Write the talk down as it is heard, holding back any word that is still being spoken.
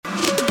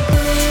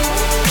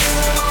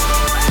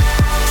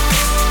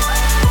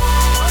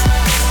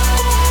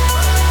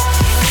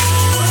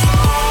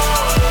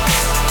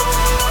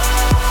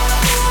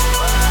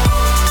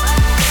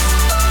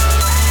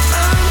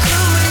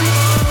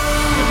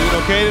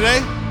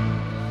today?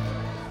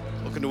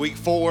 Welcome to week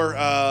 4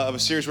 of a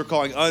series we're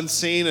calling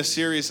Unseen, a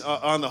series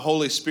on the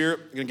Holy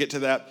Spirit. We're going to get to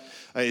that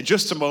in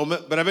just a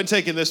moment. But I've been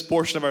taking this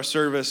portion of our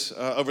service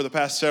over the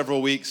past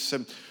several weeks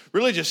and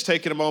really just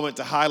taking a moment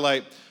to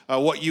highlight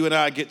what you and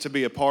I get to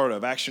be a part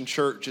of. Action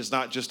Church is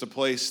not just a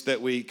place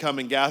that we come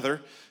and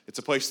gather. It's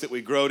a place that we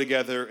grow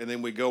together, and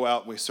then we go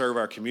out and we serve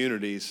our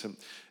communities. And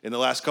in the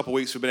last couple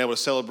weeks, we've been able to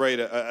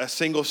celebrate a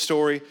single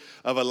story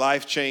of a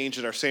life change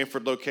at our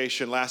Sanford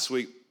location. Last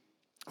week,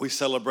 we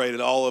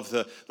celebrated all of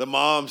the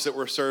moms that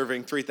we're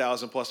serving,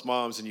 3,000 plus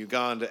moms in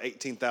Uganda,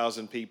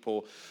 18,000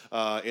 people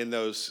in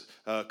those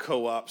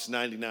co-ops,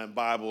 99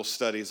 Bible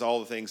studies, all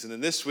the things. And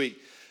then this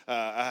week,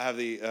 I have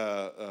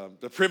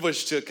the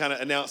privilege to kind of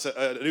announce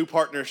a new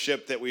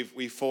partnership that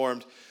we've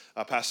formed.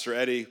 Pastor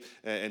Eddie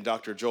and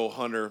Dr. Joel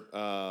Hunter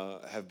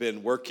have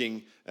been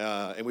working,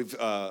 and we've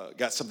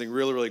got something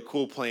really, really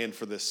cool planned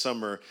for this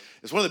summer.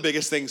 It's one of the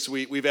biggest things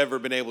we've ever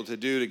been able to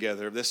do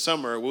together. This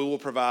summer, we will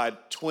provide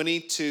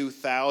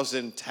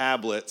 22,000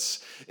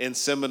 tablets in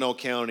Seminole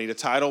County to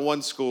Title I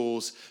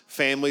schools,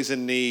 families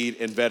in need,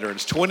 and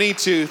veterans.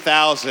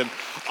 22,000,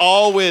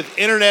 all with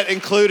internet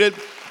included.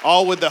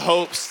 All with the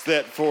hopes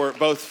that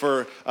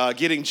for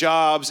getting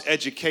jobs,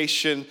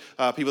 education,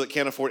 people that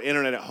can't afford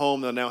internet at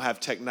home, they'll now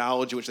have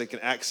technology which they can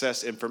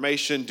access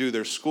information, do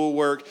their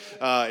schoolwork.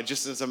 It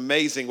just is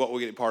amazing what we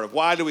get part of.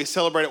 Why do we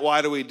celebrate it?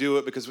 Why do we do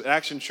it? Because at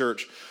Action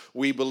Church,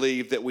 we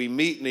believe that we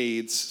meet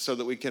needs so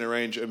that we can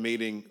arrange a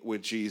meeting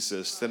with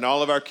Jesus. In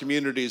all of our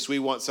communities, we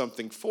want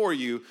something for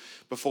you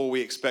before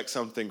we expect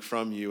something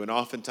from you. And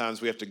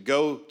oftentimes we have to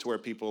go to where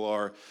people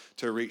are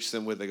to reach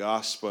them with the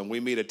gospel. And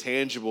we meet a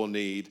tangible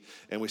need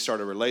and we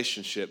start a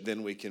relationship,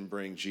 then we can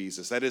bring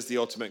Jesus. That is the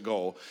ultimate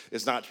goal.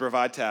 It's not to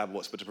provide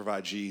tablets, but to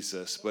provide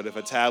Jesus. But if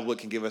a tablet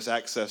can give us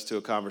access to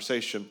a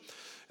conversation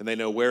and they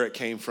know where it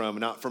came from,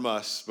 not from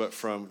us, but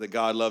from that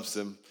God loves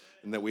them,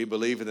 and that we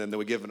believe in them, that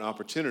we give an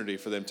opportunity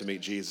for them to meet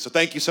Jesus. So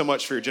thank you so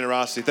much for your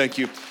generosity. Thank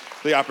you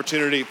for the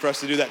opportunity for us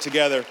to do that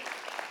together.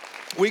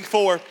 Week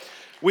four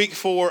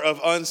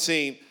of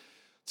Unseen.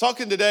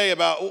 Talking today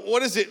about what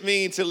does it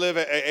mean to live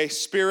a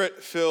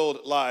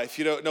spirit-filled life.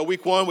 You know,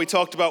 week 1 we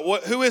talked about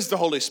who is the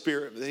Holy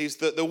Spirit. He's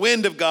the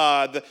wind of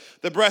God,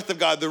 the breath of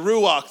God, the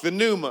ruach, the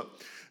pneuma.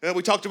 And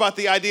we talked about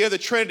the idea of the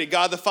Trinity,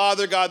 God the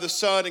Father, God the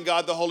Son, and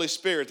God the Holy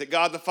Spirit. That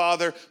God the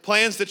Father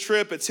plans the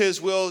trip, it's His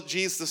will.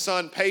 Jesus the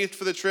Son paid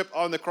for the trip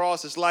on the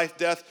cross, His life,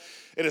 death,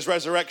 and His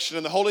resurrection.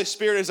 And the Holy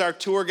Spirit is our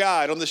tour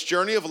guide on this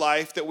journey of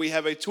life, that we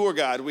have a tour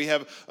guide. We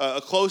have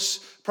a close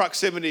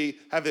proximity,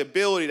 have the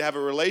ability to have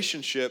a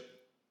relationship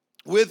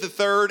with the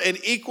third and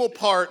equal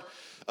part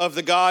of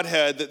the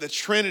Godhead, that the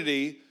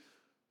Trinity,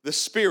 the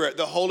Spirit,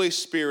 the Holy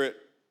Spirit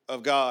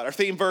of God. Our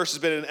theme verse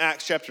has been in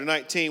Acts chapter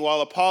 19.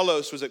 While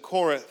Apollos was at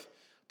Corinth,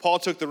 Paul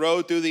took the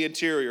road through the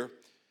interior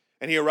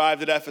and he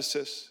arrived at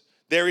Ephesus.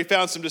 There he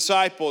found some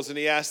disciples and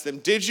he asked them,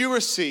 "Did you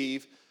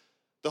receive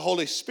the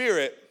Holy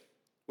Spirit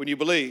when you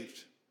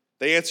believed?"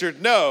 They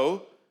answered,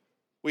 "No,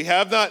 we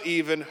have not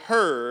even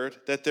heard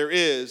that there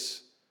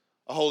is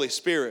a Holy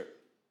Spirit."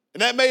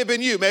 And that may have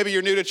been you. Maybe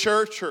you're new to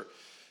church, or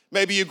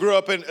maybe you grew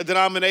up in a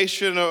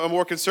denomination, a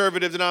more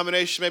conservative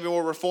denomination, maybe a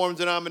more reformed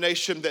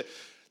denomination that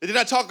they did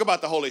not talk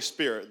about the Holy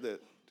Spirit. That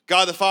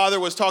God the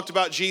Father was talked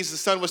about, Jesus the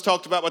Son was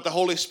talked about, but the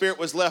Holy Spirit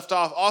was left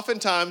off.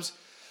 Oftentimes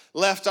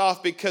left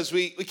off because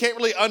we can't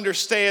really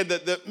understand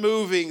the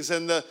movings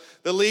and the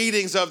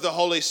leadings of the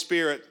Holy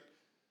Spirit.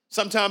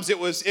 Sometimes it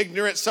was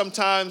ignorant,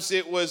 sometimes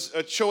it was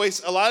a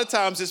choice. A lot of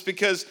times it's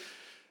because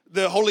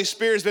the Holy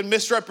Spirit has been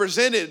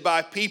misrepresented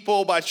by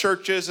people, by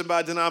churches, and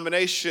by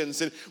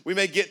denominations. And we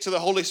may get to the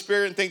Holy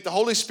Spirit and think the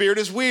Holy Spirit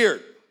is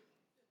weird.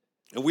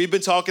 And we've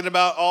been talking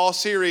about all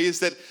series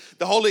that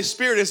the Holy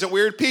Spirit isn't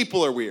weird,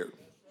 people are weird.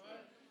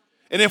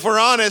 And if we're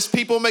honest,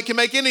 people can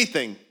make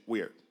anything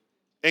weird,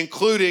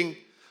 including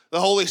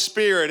the Holy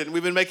Spirit. And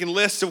we've been making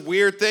lists of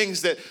weird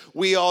things that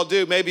we all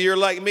do. Maybe you're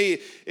like me.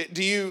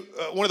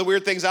 One of the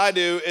weird things I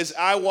do is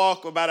I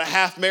walk about a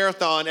half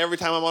marathon every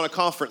time I'm on a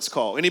conference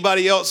call.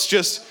 Anybody else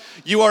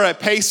you are a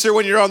pacer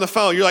when you're on the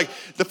phone. You're like,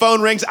 the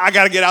phone rings, I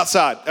got to get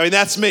outside. I mean,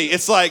 that's me.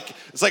 It's like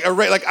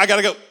I got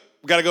to go.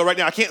 Got to go right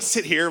now. I can't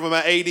sit here with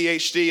my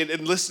ADHD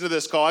and listen to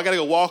this call. I got to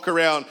go walk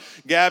around.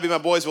 Gabby, my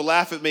boys will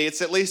laugh at me.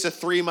 It's at least a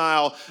 3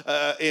 mile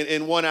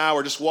in 1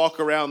 hour. Just walk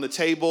around the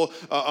table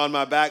on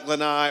my back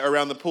lanai,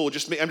 around the pool.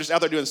 Just me. I'm just out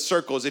there doing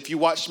circles. If you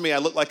watch me, I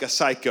look like a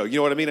psycho. You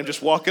know what I mean? I'm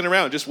just walking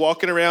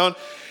around.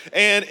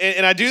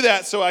 And I do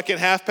that so I can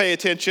half pay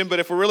attention. But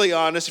if we're really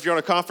honest, if you're on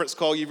a conference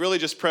call, you really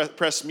just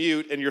press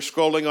mute and you're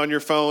scrolling on your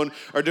phone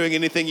or doing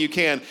anything you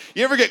can.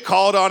 You ever get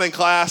called on in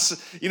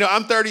class? You know,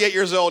 I'm 38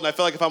 years old and I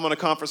feel like if I'm on a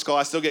conference call,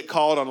 I still get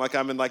called on like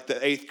I'm in like the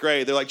 8th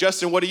grade. They're like,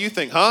 "Justin, what do you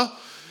think, huh?"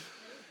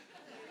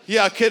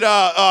 Yeah,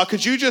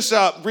 could you just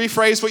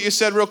rephrase what you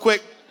said real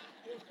quick?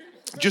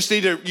 Just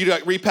need you to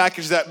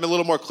repackage that a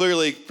little more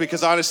clearly,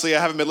 because honestly, I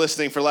haven't been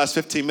listening for the last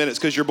 15 minutes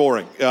because you're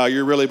boring.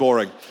 You're really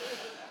boring.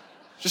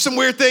 Just some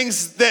weird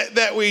things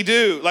that we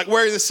do, like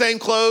wearing the same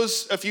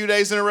clothes a few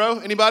days in a row.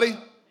 Anybody?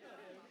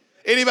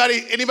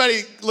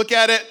 Anybody look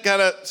at it,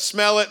 kind of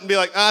smell it and be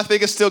like, I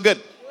think it's still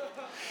good.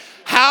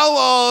 How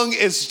long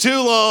is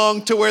too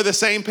long to wear the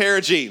same pair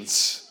of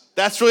jeans?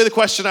 That's really the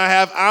question I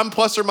have. I'm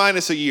plus or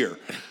minus a year.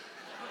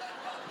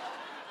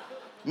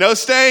 No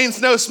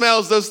stains, no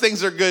smells. Those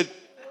things are good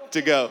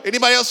to go.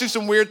 Anybody else do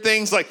some weird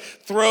things like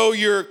throw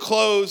your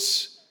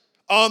clothes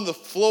on the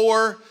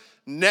floor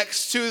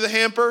next to the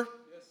hamper?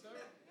 Yes, sir.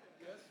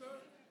 Yes, sir.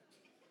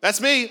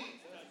 That's me.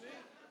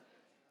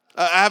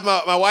 I have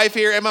my wife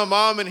here and my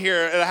mom in here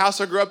at a house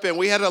I grew up in.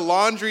 We had a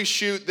laundry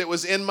chute that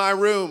was in my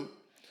room,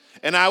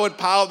 and I would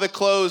pile the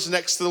clothes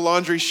next to the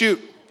laundry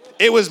chute.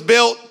 It was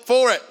built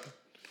for it.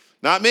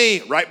 Not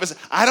me, right?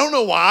 I don't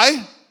know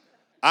why.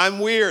 I'm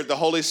weird. The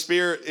Holy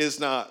Spirit is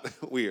not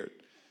weird.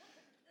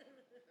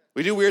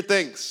 We do weird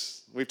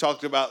things. We've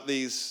talked about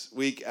these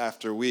week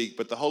after week,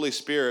 but the Holy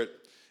Spirit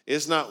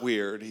is not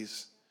weird.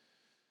 He's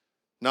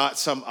not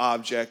some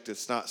object.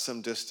 It's not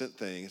some distant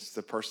thing. It's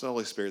the person of the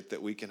Holy Spirit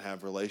that we can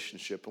have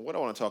relationship. And what I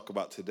want to talk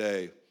about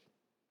today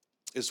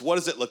is, what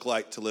does it look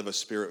like to live a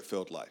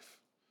Spirit-filled life?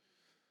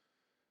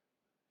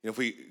 You know, if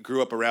we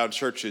grew up around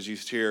churches, you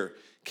hear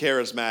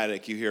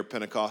charismatic, you hear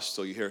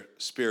Pentecostal, you hear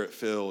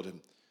Spirit-filled,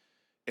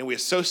 and we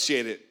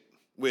associate it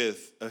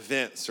with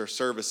events or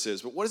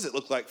services. But what does it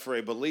look like for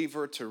a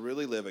believer to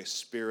really live a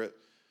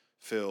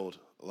Spirit-filled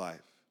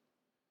life?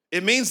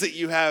 It means that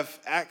you have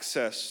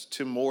access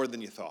to more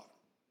than you thought.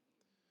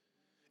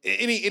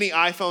 Any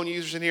iPhone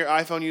users in here?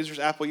 iPhone users,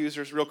 Apple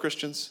users, real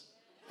Christians?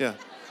 Yeah.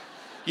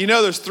 You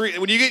know there's three.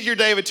 When you get your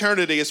day of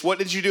eternity, it's what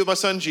did you do with my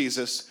son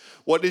Jesus?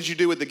 What did you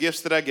do with the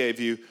gifts that I gave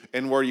you?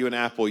 And were you an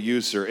Apple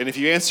user? And if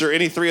you answer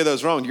any three of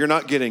those wrong, you're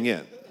not getting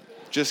in.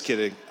 Just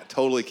kidding.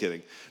 Totally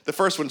kidding. The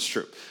first one's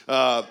true.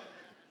 I'm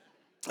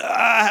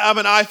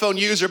an iPhone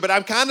user, but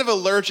I'm kind of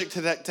allergic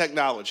to that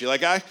technology.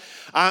 Like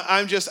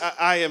I'm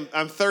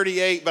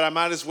 38, but I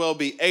might as well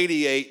be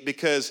 88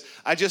 because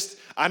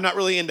I'm not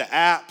really into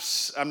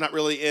apps. I'm not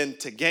really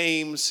into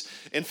games.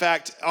 In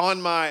fact, on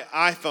my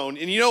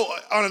iPhone, and you know,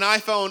 on an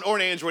iPhone or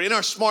an Android, in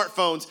our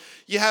smartphones,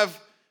 you have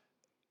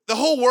the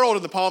whole world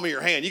in the palm of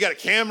your hand. You got a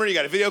camera, you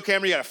got a video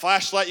camera, you got a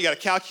flashlight, you got a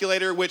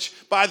calculator, which,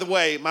 by the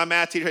way, my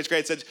math teacher at 8th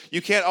grade said, you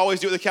can't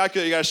always do it with a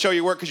calculator. You got to show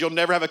your work because you'll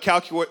never have a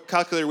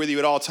calculator with you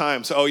at all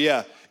times. So, oh,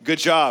 yeah, good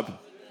job.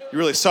 You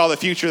really saw the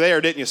future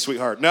there, didn't you,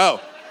 sweetheart? No,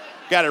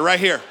 got it right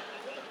here.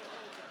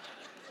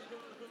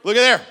 Look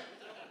at there.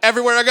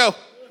 Everywhere I go.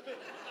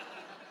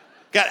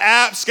 Got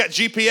apps, got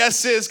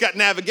GPSs, got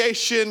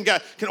navigation,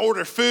 can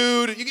order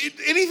food,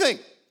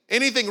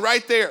 anything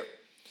right there.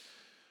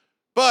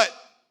 But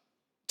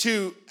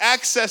to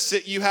access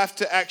it, you have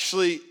to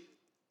actually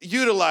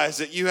utilize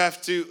it. You have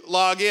to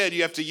log in.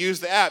 You have to use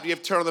the app. You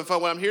have to turn on the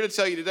phone. What I'm here to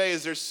tell you today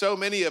is there's so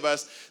many of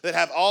us that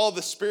have all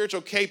the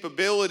spiritual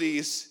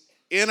capabilities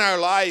in our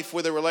life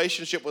with a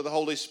relationship with the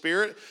Holy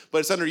Spirit, but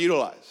it's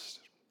underutilized.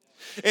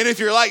 And if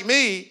you're like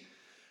me,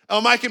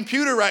 on my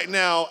computer right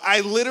now, I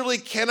literally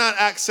cannot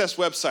access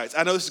websites.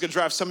 I know this is going to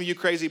drive some of you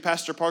crazy.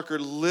 Pastor Parker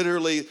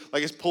literally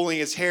is pulling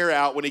his hair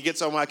out when he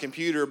gets on my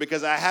computer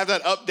because I have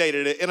not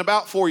updated it in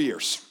about 4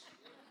 years.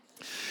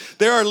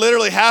 There are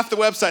literally half the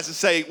websites that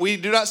say, we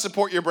do not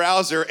support your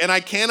browser, and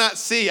I cannot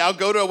see. I'll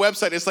go to a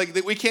website. It's like,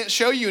 we can't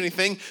show you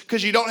anything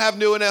because you don't have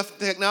new enough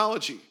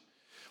technology.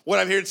 What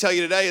I'm here to tell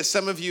you today is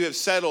some of you have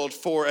settled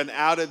for an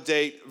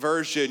out-of-date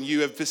version.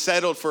 You have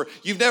settled for,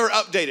 you've never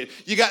updated.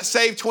 You got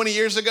saved 20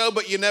 years ago,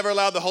 but you never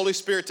allowed the Holy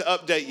Spirit to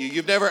update you.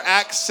 You've never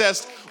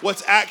accessed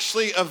what's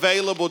actually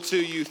available to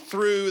you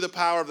through the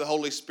power of the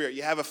Holy Spirit.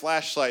 You have a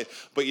flashlight,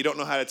 but you don't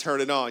know how to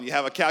turn it on. You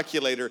have a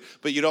calculator,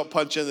 but you don't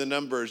punch in the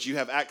numbers. You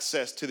have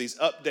access to these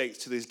updates,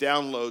 to these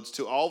downloads,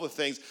 to all the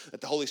things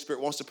that the Holy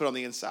Spirit wants to put on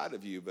the inside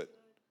of you, but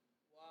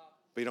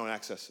you don't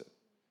access it.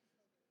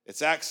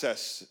 It's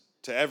access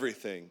to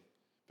everything,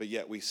 but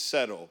yet we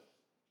settle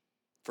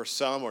for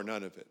some or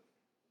none of it.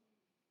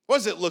 What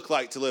does it look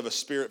like to live a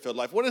Spirit-filled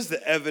life? What is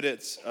the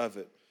evidence of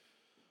it?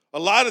 A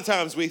lot of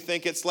times we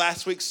think it's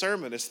last week's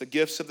sermon. It's the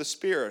gifts of the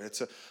Spirit.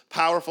 It's a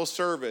powerful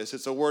service.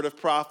 It's a word of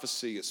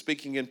prophecy. It's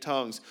speaking in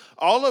tongues.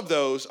 All of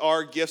those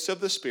are gifts of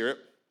the Spirit.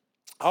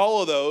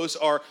 All of those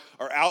are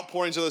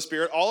outpourings of the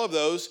Spirit. All of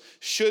those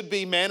should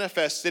be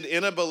manifested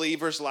in a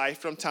believer's life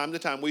from time to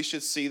time. We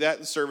should see that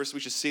in service.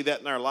 We should see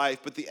that in our life.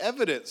 But the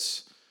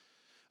evidence,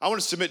 I want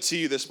to submit to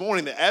you this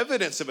morning, the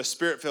evidence of a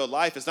Spirit-filled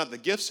life is not the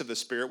gifts of the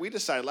Spirit. We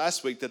decided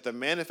last week that the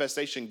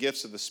manifestation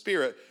gifts of the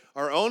Spirit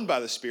are owned by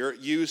the Spirit,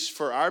 used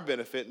for our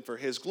benefit and for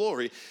His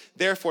glory.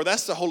 Therefore,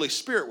 that's the Holy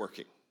Spirit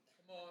working.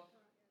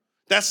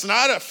 That's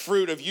not a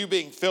fruit of you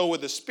being filled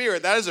with the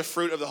Spirit. That is a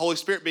fruit of the Holy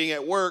Spirit being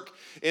at work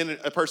in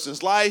a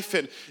person's life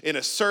and in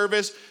a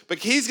service. But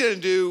He's going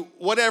to do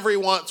whatever He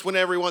wants,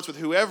 whenever He wants, with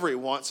whoever He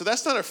wants. So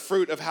that's not a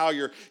fruit of how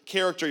your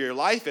character, your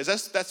life is.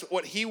 That's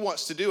what He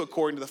wants to do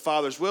according to the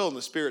Father's will and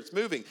the Spirit's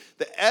moving.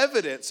 The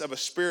evidence of a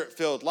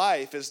Spirit-filled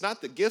life is not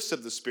the gifts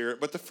of the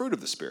Spirit, but the fruit of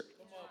the Spirit.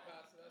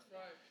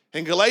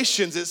 In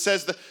Galatians, it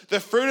says the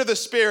fruit of the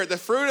Spirit, the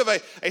fruit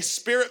of a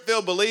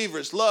Spirit-filled believer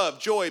is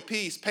love, joy,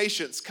 peace,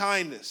 patience,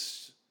 kindness,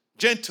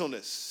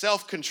 gentleness,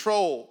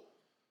 self-control.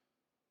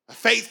 a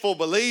faithful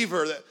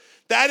believer.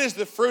 That is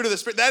the fruit of the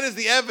Spirit. That is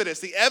the evidence.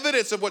 The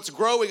evidence of what's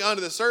growing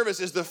under the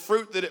surface is the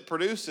fruit that it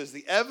produces.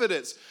 The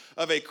evidence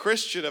of a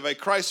Christian, of a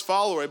Christ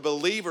follower, a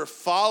believer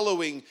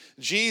following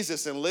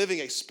Jesus and living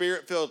a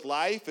Spirit-filled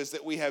life is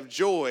that we have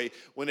joy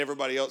when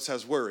everybody else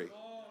has worry.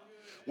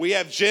 We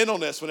have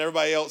gentleness when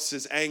everybody else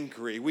is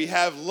angry. We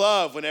have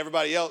love when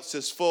everybody else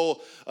is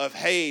full of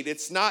hate.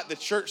 It's not the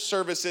church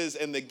services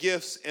and the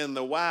gifts and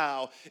the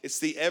wow. It's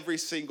the every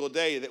single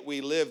day that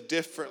we live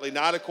differently,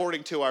 not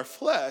according to our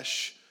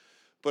flesh,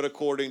 but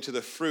according to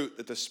the fruit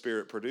that the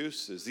Spirit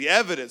produces. The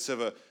evidence of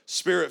a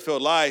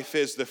Spirit-filled life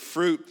is the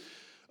fruit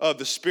of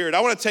the Spirit.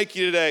 I want to take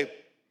you today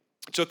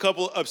to a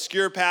couple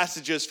obscure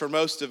passages for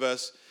most of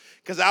us,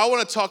 because I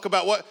want to talk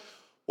about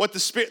what the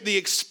Spirit, the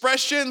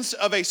expressions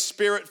of a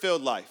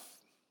Spirit-filled life.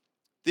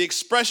 The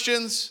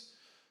expressions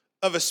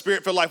of a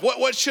Spirit-filled life.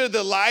 What should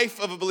the life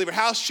of a believer,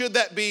 how should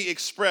that be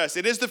expressed?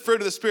 It is the fruit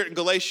of the Spirit in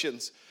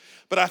Galatians,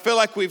 but I feel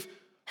like we've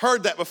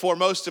heard that before,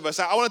 most of us.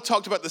 I want to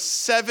talk about the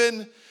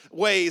 7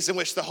 ways in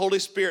which the Holy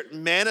Spirit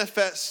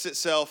manifests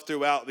itself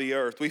throughout the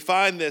earth. We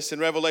find this in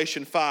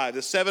Revelation 5,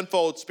 the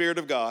sevenfold Spirit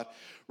of God.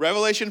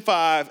 Revelation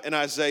 5 and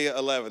Isaiah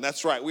 11.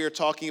 That's right, we are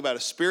talking about a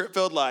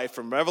Spirit-filled life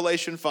from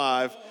Revelation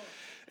 5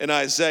 and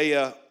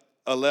Isaiah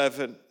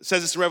 11. It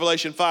says this in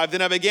Revelation 5,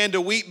 "Then I began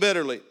to weep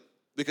bitterly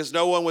because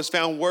no one was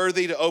found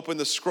worthy to open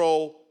the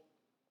scroll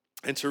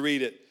and to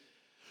read it.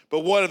 But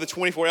one of the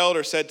 24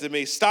 elders said to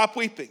me, 'Stop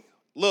weeping.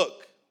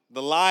 Look,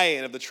 the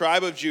Lion of the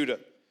tribe of Judah,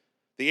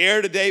 the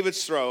heir to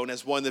David's throne,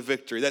 has won the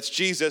victory.'" That's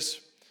Jesus.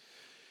 It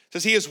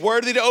says, "He is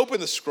worthy to open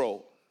the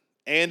scroll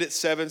and its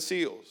 7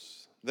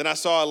 seals. Then I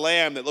saw a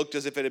lamb that looked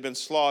as if it had been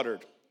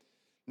slaughtered.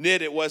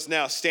 Knit it was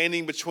now,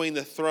 standing between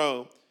the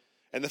throne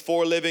and the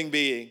 4 living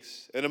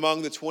beings, and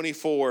among the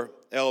 24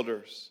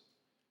 elders.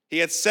 He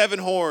had 7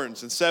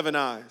 horns and 7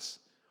 eyes,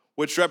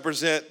 which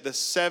represent the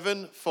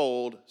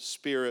 7-fold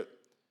Spirit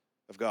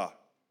of God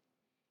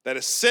that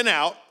is sent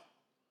out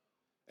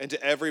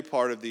into every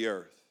part of the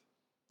earth."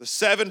 The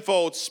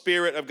 7-fold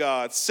Spirit of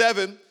God.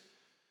 7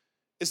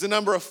 is the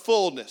number of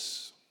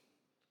fullness,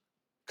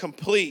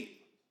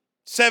 complete.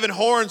 7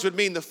 horns would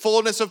mean the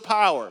fullness of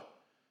power.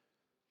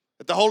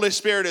 That the Holy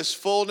Spirit is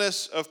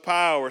fullness of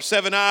power.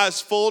 7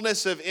 eyes,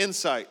 fullness of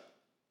insight.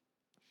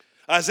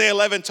 Isaiah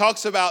 11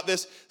 talks about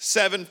this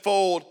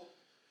 7-fold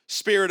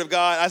Spirit of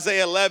God.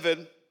 Isaiah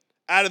 11,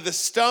 "Out of the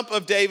stump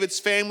of David's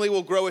family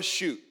will grow a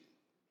shoot.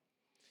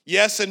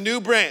 Yes, a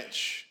new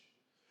branch,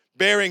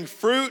 bearing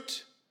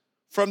fruit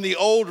from the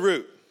old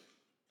root."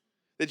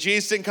 That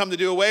Jesus didn't come to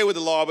do away with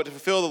the law, but to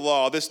fulfill the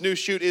law. This new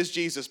shoot is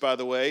Jesus, by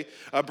the way,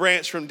 a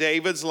branch from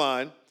David's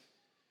line.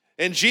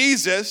 And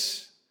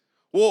Jesus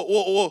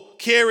will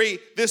carry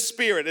this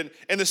Spirit,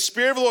 and the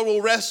Spirit of the Lord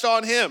will rest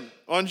on him,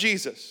 on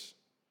Jesus.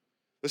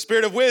 The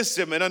Spirit of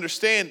wisdom and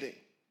understanding,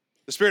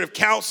 the Spirit of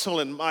counsel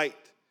and might,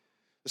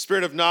 the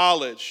Spirit of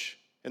knowledge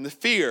and the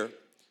fear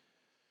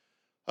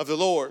of the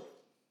Lord.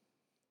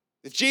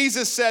 If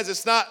Jesus says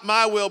it's not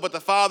my will but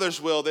the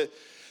Father's will, that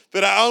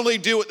I only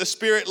do what the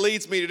Spirit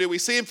leads me to do. We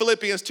see in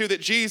Philippians 2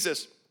 that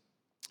Jesus,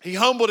 he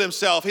humbled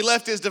himself. He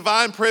left his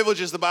divine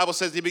privileges, the Bible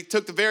says. He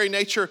took the very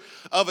nature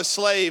of a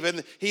slave,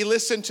 and he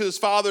listened to his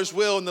Father's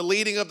will and the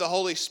leading of the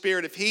Holy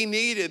Spirit. If he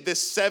needed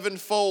this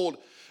 7-fold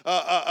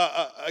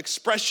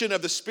expression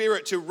of the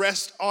Spirit to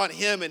rest on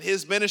him and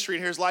his ministry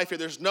and his life here,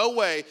 there's no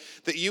way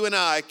that you and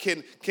I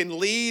can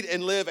lead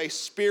and live a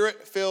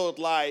Spirit-filled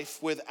life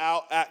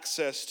without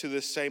access to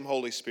this same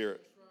Holy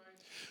Spirit.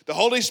 The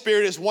Holy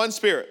Spirit is one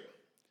Spirit.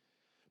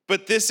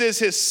 But this is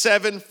his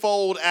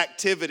 7-fold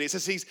activity. It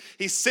says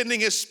he's sending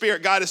his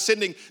Spirit. God is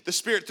sending the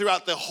Spirit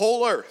throughout the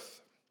whole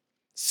earth.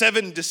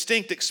 7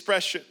 distinct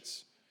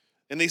expressions.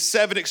 And these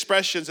 7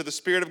 expressions of the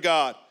Spirit of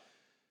God,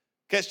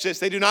 catch this,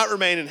 they do not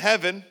remain in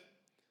heaven,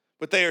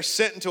 but they are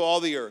sent into all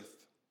the earth.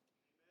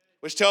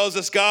 Which tells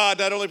us God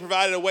not only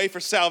provided a way for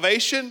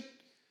salvation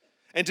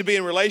and to be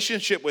in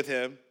relationship with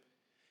him,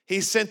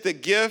 he sent the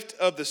gift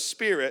of the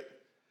Spirit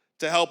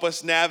to help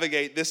us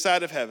navigate this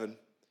side of heaven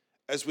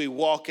as we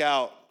walk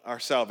out our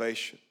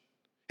salvation.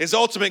 His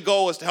ultimate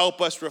goal is to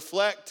help us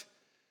reflect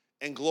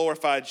and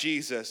glorify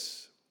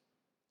Jesus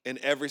in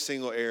every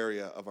single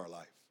area of our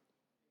life.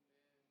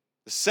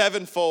 The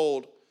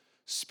 7-fold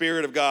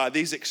Spirit of God,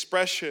 these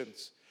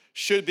expressions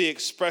should be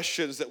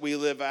expressions that we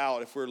live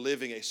out if we're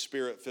living a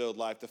Spirit-filled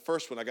life. The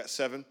first one, I got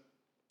 7.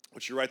 I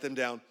want you to write them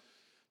down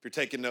if you're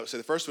taking notes. So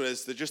the first one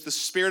is just the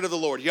Spirit of the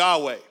Lord,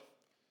 Yahweh.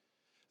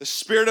 The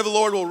Spirit of the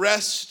Lord will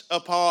rest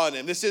upon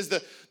him. This is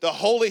the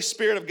Holy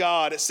Spirit of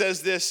God. It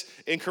says this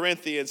in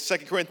Corinthians,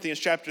 2 Corinthians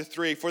chapter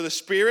 3. For the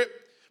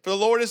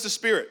Lord is the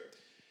Spirit.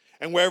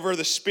 And wherever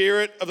the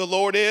Spirit of the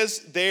Lord is,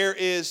 there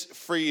is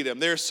freedom.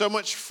 There's so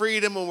much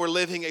freedom when we're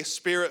living a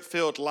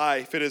Spirit-filled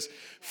life. It is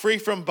free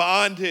from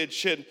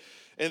bondage and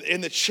in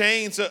the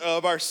chains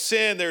of our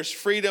sin. There's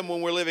freedom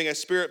when we're living a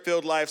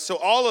Spirit-filled life. So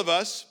all of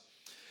us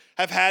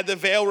have had the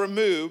veil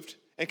removed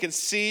and can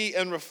see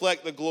and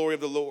reflect the glory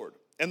of the Lord.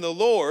 And the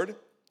Lord,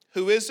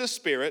 who is the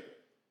Spirit,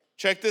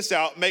 check this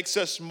out, makes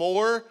us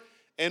more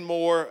and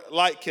more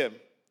like him.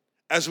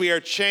 as we are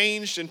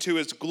changed into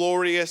his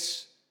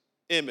glorious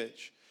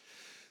image.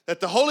 That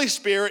the Holy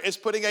Spirit is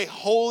putting a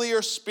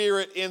holier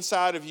spirit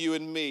inside of you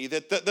and me.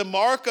 That the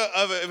mark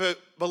of a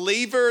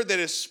believer that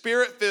is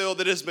spirit-filled,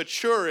 that is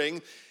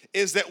maturing,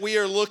 is that we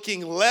are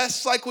looking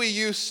less like we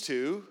used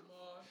to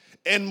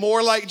and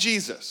more like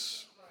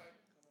Jesus.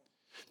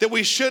 That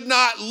we should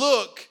not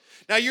look,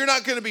 now you're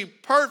not going to be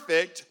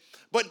perfect,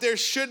 but there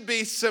should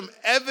be some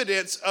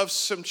evidence of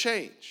some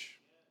change.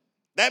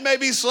 That may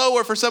be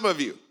slower for some of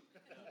you.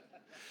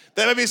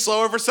 That may be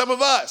slower for some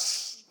of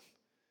us.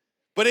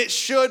 But it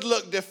should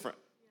look different.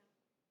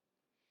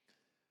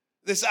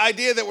 This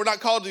idea that we're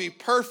not called to be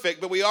perfect,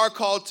 but we are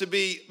called to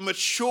be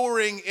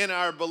maturing in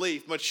our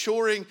belief,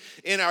 maturing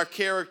in our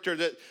character,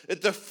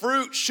 that the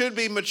fruit should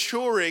be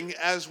maturing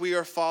as we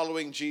are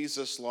following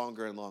Jesus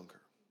longer and longer.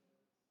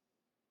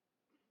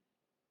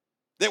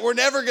 That we're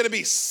never going to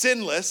be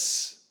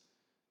sinless.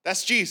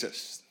 That's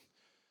Jesus.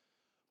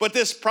 But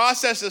this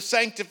process of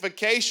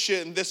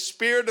sanctification, the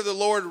Spirit of the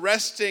Lord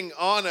resting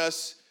on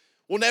us,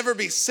 will never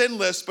be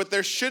sinless, but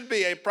there should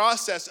be a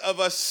process of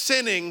us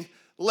sinning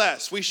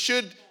less. We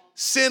should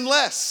sin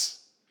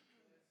less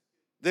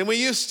than we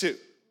used to.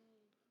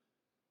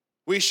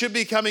 We should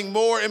be becoming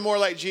more and more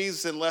like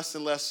Jesus and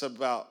less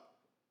about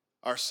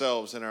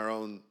ourselves and our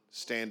own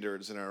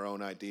standards and our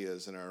own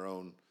ideas and our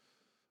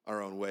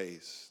own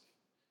ways.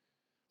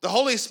 The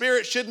Holy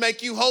Spirit should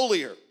make you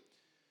holier.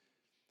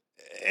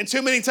 And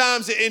too many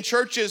times in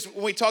churches,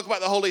 when we talk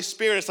about the Holy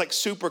Spirit, it's like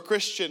super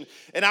Christian.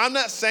 And I'm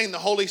not saying the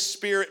Holy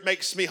Spirit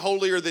makes me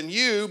holier than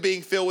you,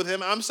 being filled with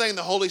him. I'm saying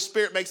the Holy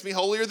Spirit makes me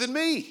holier than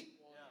me.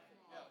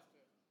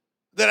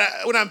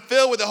 When I'm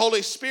filled with the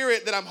Holy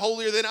Spirit, that I'm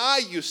holier than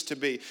I used to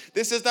be.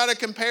 This is not a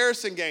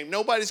comparison game.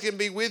 Nobody's going to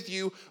be with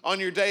you on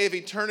your day of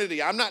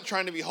eternity. I'm not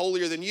trying to be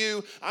holier than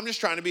you. I'm just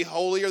trying to be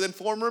holier than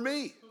former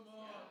me.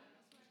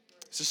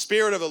 It's the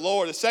Spirit of the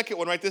Lord. The second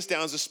one, write this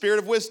down, is the Spirit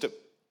of wisdom.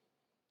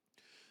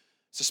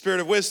 It's the Spirit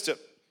of wisdom.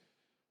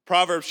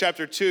 Proverbs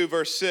chapter 2,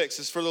 verse 6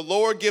 says, "For the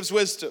Lord gives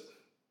wisdom.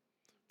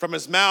 From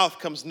his mouth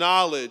comes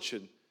knowledge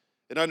and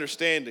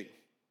understanding."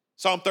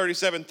 Psalm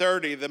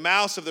 37:30, "The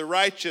mouths of the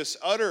righteous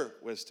utter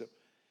wisdom,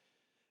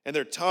 and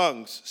their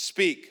tongues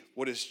speak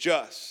what is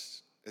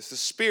just." It's the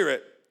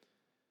Spirit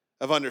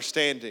of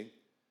understanding.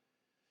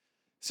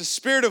 It's the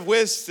Spirit of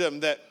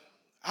wisdom that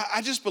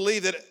I just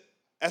believe that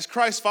as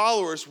Christ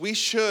followers, we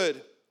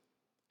should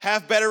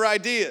have better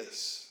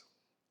ideas.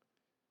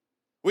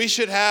 We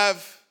should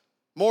have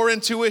more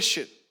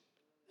intuition.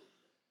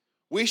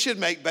 We should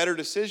make better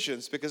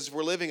decisions because if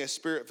we're living a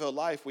Spirit-filled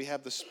life, we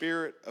have the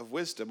Spirit of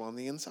wisdom on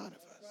the inside of us.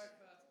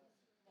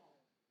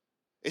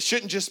 It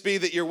shouldn't just be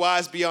that you're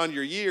wise beyond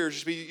your years, it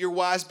should be you're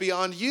wise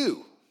beyond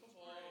you.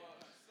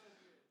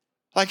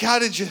 Like, how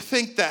did you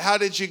think that? How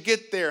did you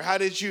get there? How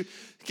did you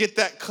get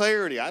that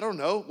clarity? I don't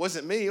know. It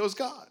wasn't me, it was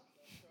God.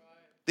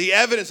 The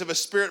evidence of a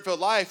Spirit-filled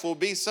life will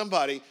be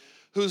somebody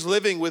who's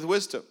living with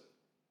wisdom.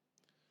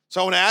 So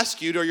I want to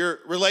ask you, are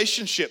your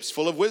relationships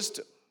full of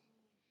wisdom?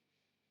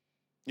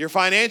 Your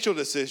financial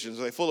decisions,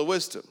 are they full of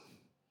wisdom?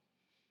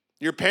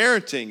 Your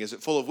parenting, is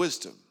it full of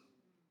wisdom?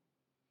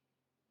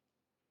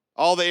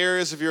 All the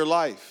areas of your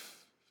life,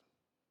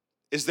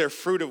 is there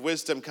fruit of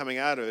wisdom coming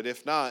out of it?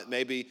 If not,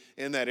 maybe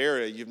in that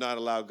area you've not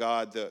allowed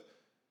God the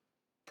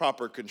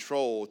proper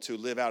control to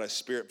live out a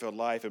Spirit-filled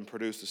life and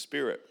produce the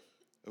Spirit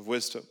of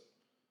wisdom.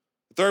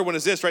 The third one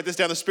is this, write this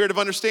down, the Spirit of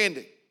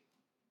understanding.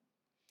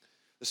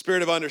 The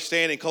Spirit of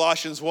understanding.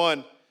 Colossians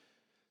 1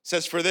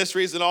 says, "For this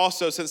reason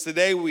also, since the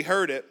day we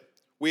heard it,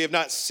 we have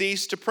not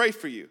ceased to pray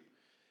for you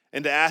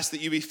and to ask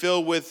that you be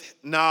filled with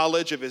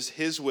knowledge of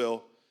his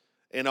will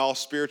in all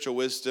spiritual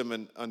wisdom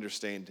and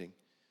understanding."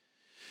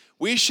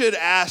 We should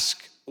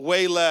ask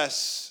way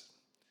less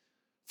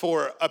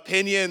for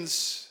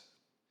opinions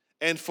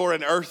and for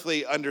an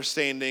earthly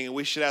understanding, and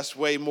we should ask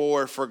way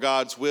more for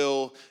God's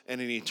will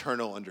and an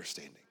eternal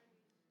understanding.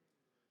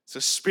 It's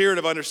a spirit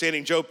of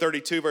understanding. Job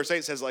 32, verse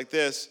 8 says like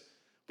this,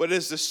 "But it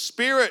is the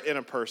Spirit in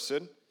a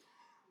person."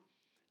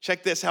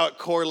 Check this, how it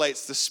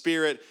correlates the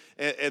Spirit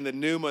and the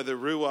pneuma, the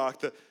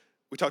ruach.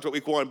 We talked about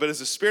week 1. "But it's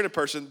the Spirit in a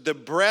person, the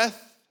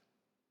breath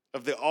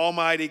of the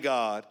Almighty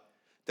God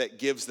that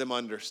gives them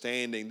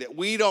understanding." That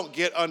we don't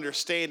get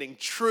understanding,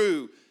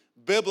 true,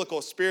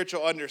 biblical,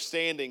 spiritual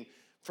understanding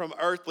from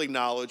earthly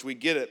knowledge. We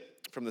get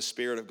it from the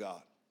Spirit of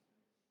God.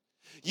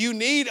 You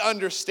need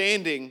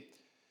understanding.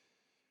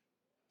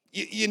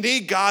 You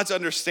need God's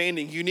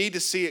understanding. You need to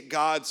see it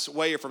God's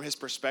way or from his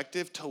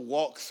perspective to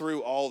walk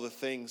through all the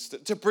things.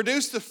 To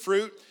produce the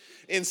fruit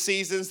in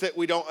seasons that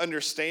we don't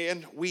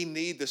understand, we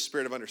need the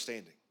Spirit of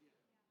understanding.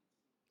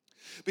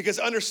 Because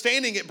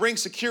understanding, it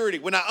brings security.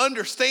 When I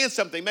understand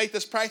something, make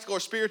this practical or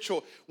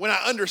spiritual, when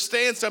I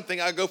understand something,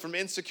 I go from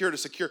insecure to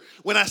secure.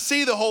 When I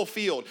see the whole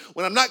field,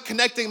 when I'm not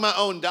connecting my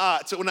own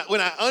dots, when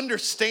I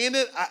understand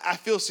it, I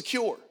feel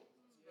secure.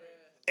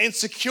 And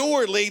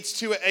secure leads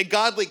to a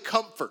godly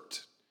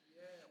comfort.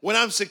 When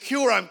I'm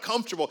secure, I'm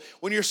comfortable.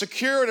 When you're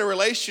secure in a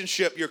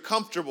relationship, you're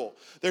comfortable.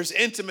 There's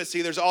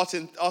intimacy, there's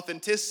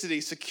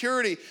authenticity.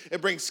 Security, it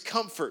brings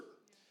comfort.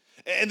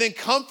 And then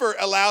comfort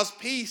allows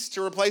peace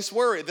to replace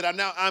worry, that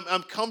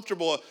I'm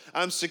comfortable,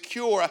 I'm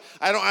secure,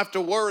 I don't have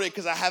to worry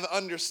because I have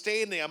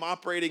understanding, I'm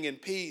operating in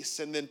peace.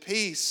 And then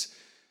peace,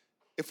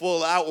 if we'll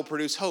allow it, will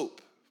produce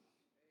hope.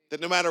 That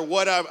no matter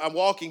what I'm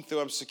walking through,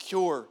 I'm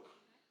secure,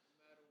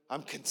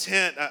 I'm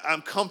content,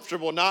 I'm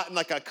comfortable, not in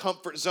like a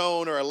comfort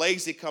zone or a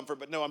lazy comfort,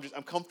 but no,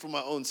 I'm comfortable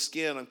in my own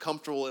skin, I'm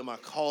comfortable in my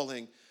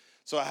calling.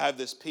 So I have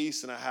this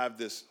peace and I have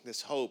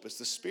this hope. It's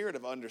the spirit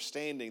of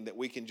understanding that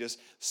we can just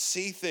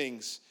see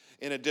things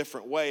in a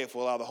different way if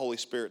we allow the Holy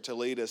Spirit to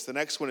lead us. The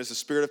next one is the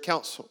spirit of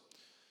counsel.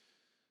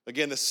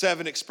 Again, the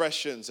 7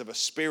 expressions of a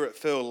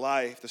spirit-filled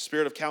life, the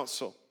spirit of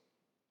counsel.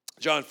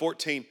 John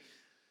 14,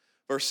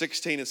 verse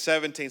 16 and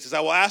 17 says, I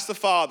will ask the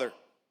Father,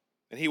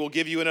 and he will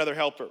give you another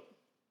helper,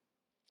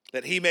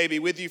 that he may be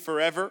with you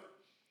forever.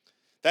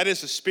 That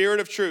is the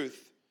Spirit of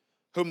truth,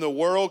 whom the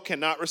world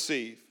cannot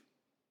receive,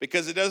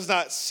 because it does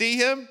not see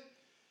him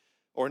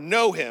or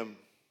know him,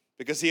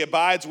 because he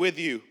abides with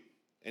you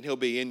and he'll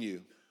be in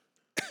you.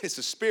 It's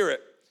the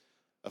spirit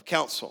of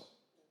counsel.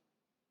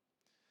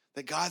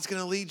 That God's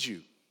going to lead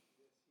you.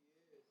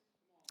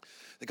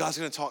 That God's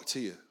going to talk to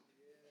you.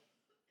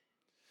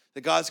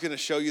 That God's going to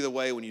show you the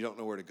way when you don't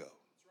know where to go.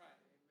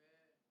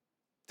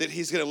 That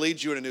he's going to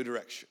lead you in a new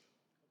direction.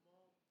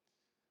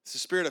 It's the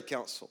spirit of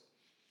counsel.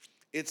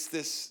 It's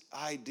this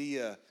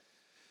idea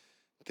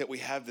that we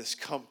have this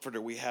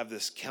comforter, we have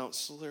this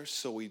counselor,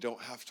 so we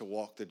don't have to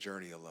walk the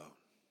journey alone.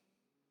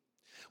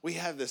 We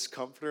have this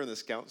comforter and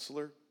this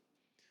counselor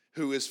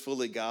who is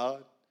fully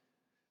God.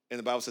 And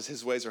the Bible says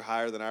his ways are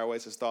higher than our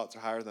ways, his thoughts are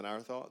higher than our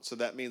thoughts. So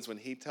that means when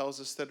he tells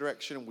us the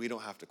direction, we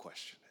don't have to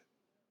question it.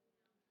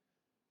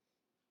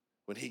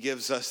 When he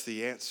gives us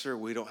the answer,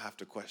 we don't have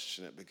to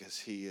question it because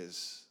he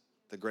is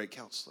the great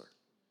counselor.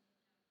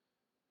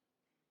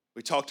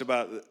 We talked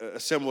about a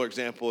similar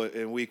example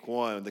in week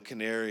 1, the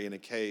canary in a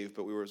cave,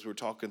 but we were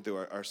talking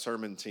through our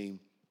sermon team.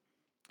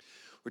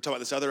 We were talking about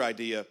this other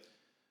idea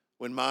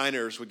when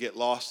miners would get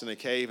lost in a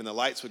cave and the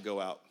lights would go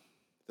out.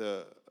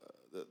 The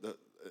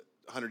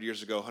 100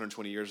 years ago,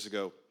 120 years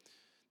ago,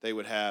 they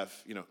would have,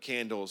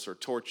 candles or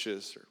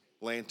torches or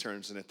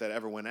lanterns, and if that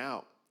ever went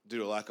out due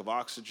to lack of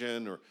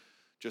oxygen or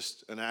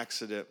just an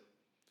accident,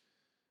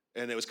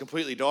 and it was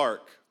completely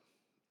dark,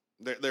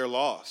 they're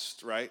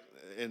lost, right?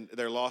 And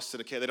they're lost in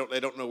a cave. They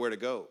don't know where to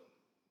go.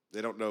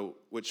 They don't know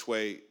which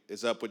way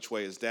is up, which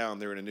way is down.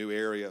 They're in a new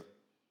area,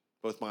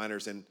 both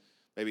miners and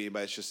maybe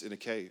anybody's just in a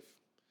cave.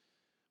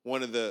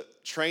 One of the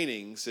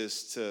trainings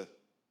is to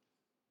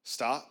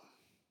stop,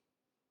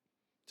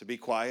 to be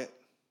quiet.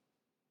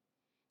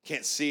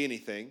 Can't see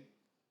anything.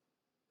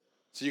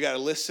 So you got to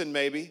listen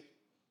maybe,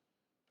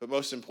 but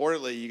most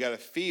importantly, you got to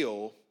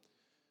feel,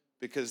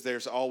 because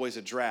there's always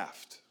a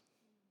draft.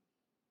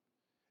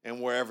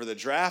 And wherever the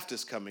draft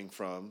is coming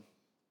from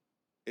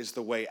is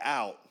the way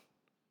out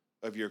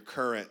of your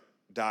current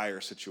dire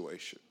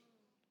situation.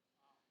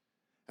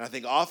 And I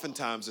think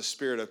oftentimes the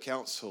spirit of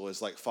counsel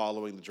is like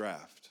following the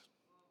draft.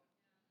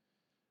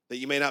 That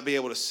you may not be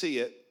able to see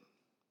it,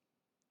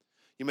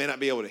 you may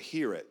not be able to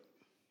hear it,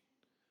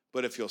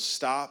 but if you'll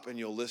stop and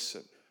you'll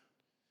listen,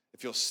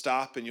 if you'll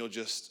stop and you'll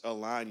just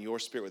align your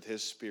spirit with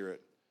his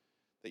spirit,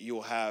 that you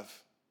will have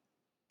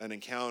an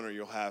encounter,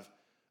 you'll have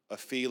a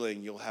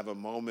feeling, you'll have a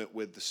moment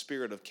with the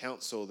spirit of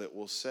counsel that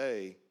will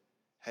say,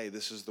 hey,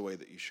 this is the way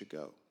that you should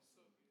go.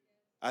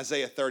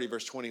 Isaiah 30,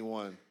 verse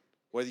 21,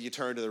 whether you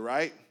turn to the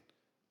right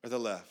or the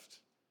left,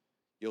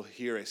 you'll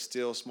hear a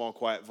still, small,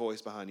 quiet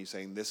voice behind you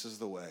saying, this is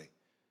the way.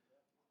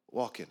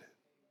 Walk in it.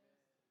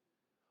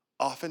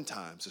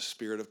 Oftentimes, the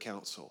spirit of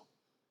counsel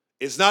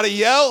is not a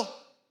yell,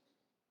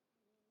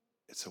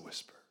 it's a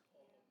whisper.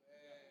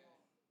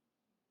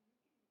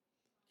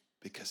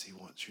 Because he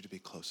wants you to be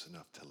close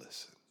enough to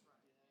listen.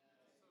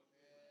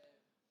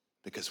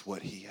 Because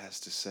what he has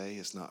to say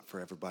is not for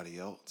everybody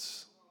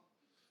else.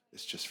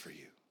 It's just for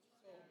you.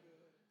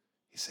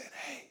 He's saying,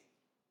 hey,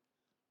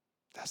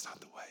 that's not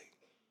the way.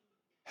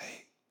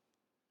 Hey,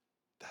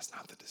 that's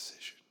not the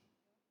decision.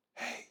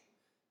 Hey,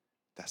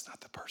 that's not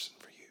the person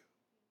for you.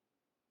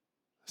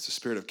 It's the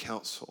spirit of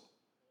counsel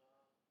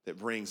that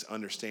brings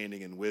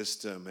understanding and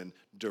wisdom and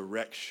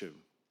direction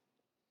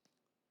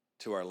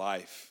to our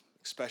life,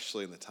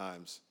 especially in the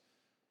times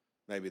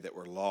maybe that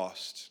we're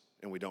lost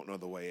and we don't know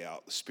the way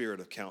out. The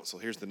spirit of counsel.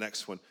 Here's the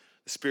next one.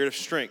 The spirit of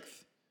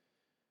strength.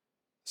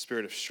 The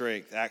spirit of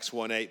strength. Acts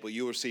 1:8, but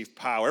you will receive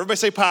power. Everybody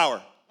say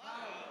power. Power.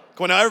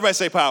 Come on now, everybody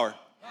say power.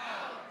 Power.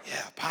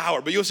 Yeah,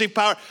 power. But you'll receive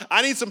power.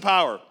 I need some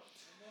power.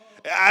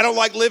 I don't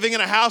like living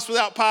in a house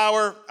without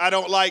power. I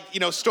don't like,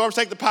 storms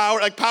take the power.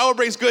 Like, power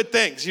brings good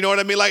things. You know what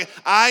I mean? Like,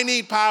 I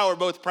need power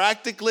both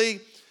practically,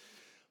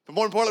 but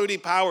more importantly, we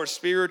need power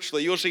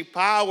spiritually. You'll see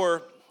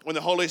power when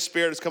the Holy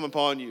Spirit has come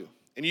upon you.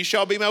 And you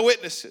shall be my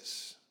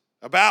witnesses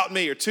about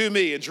me or to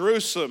me in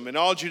Jerusalem and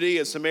all Judea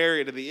and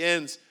Samaria to the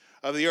ends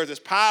of the earth. This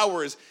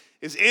power is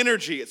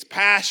energy, it's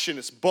passion,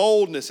 it's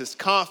boldness, it's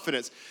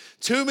confidence.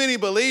 Too many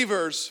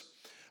believers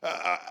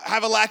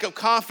have a lack of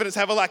confidence,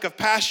 have a lack of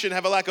passion,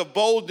 have a lack of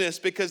boldness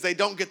because they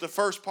don't get the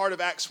first part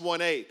of Acts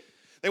 1:8.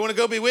 They want to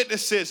go be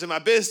witnesses in my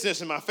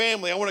business and my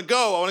family. I want to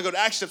go to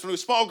action steps, I want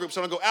to do small groups,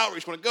 I want to go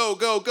outreach, I want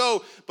to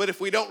go. But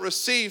if we don't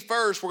receive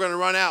first, we're going to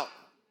run out.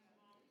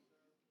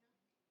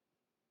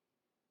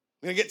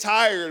 I'm going to get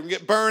tired, I'm going to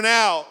get burned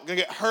out, I'm going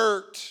to get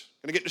hurt,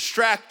 I'm going to get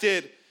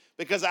distracted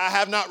because I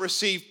have not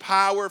received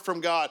power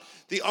from God.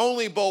 The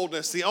only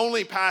boldness, the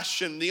only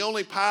passion, the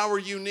only power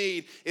you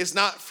need is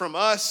not from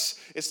us.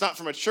 It's not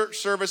from a church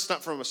service. It's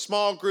not from a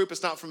small group.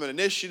 It's not from an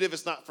initiative.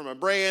 It's not from a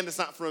brand. It's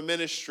not from a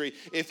ministry.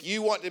 If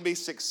you want to be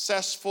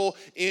successful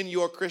in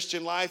your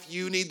Christian life,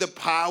 you need the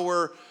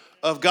power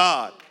of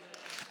God.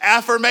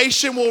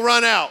 Affirmation will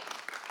run out.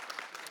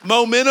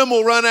 Momentum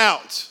will run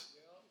out.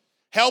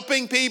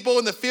 Helping people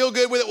and the feel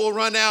good with it will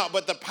run out.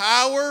 But the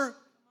power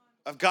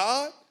of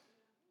God,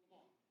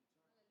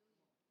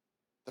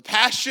 the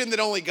passion that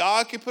only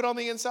God can put on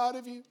the inside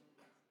of you,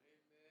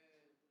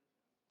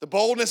 the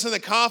boldness and the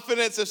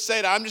confidence of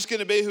saying, I'm just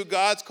going to be who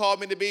God's called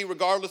me to be,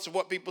 regardless of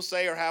what people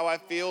say or how I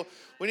feel.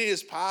 We need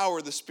His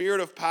power. The Spirit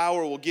of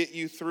power will get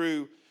you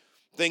through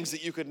things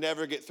that you could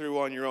never get through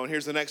on your own.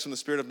 Here's the next one, the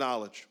Spirit of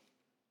knowledge.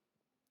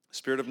 The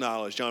Spirit of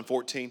knowledge, John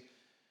 14,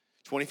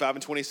 25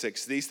 and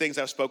 26. These things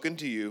I've spoken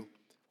to you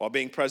while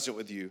being present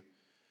with you.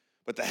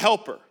 But the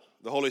Helper,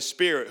 the Holy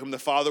Spirit, whom the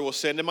Father will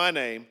send in my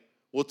name,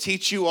 will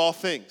teach you all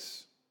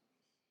things.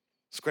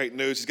 It's great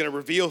news. He's going to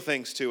reveal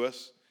things to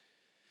us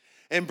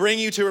and bring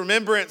you to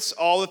remembrance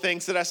all the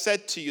things that I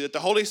said to you, that the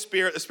Holy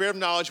Spirit, the Spirit of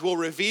knowledge, will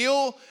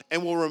reveal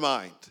and will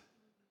remind.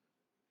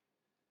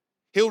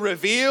 He'll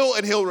reveal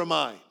and He'll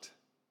remind.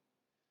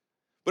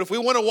 But if we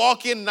want to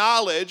walk in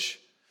knowledge,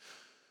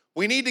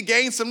 we need to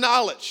gain some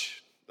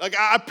knowledge. Like,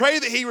 I pray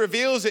that He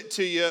reveals it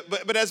to you,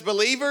 but as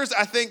believers,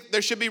 I think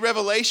there should be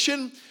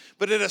revelation,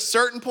 but at a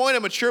certain point, a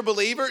mature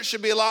believer, it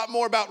should be a lot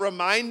more about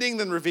reminding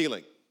than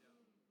revealing.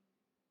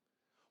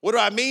 What do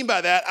I mean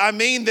by that? I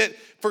mean that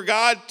for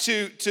God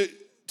to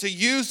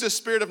use the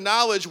Spirit of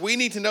knowledge, we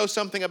need to know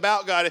something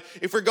about God.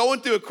 If we're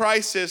going through a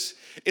crisis,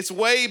 it's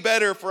way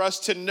better for us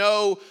to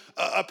know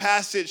a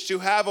passage, to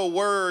have a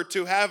word,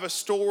 to have a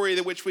story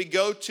that which we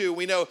go to.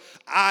 We know,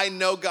 I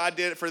know God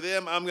did it for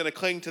them. I'm going to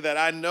cling to that.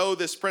 I know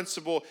this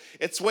principle.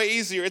 It's way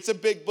easier. It's a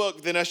big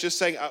book than us just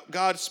saying,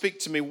 God, speak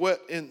to me.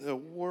 What in the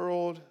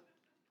world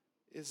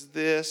is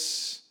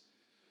this?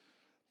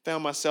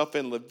 Found myself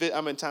in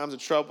I'm in times of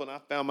trouble, and I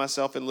found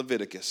myself in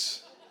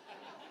Leviticus.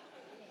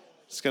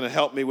 It's going to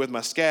help me with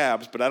my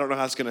scabs, but I don't know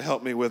how it's going to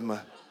help me with my...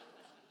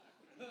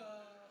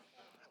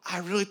 I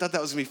really thought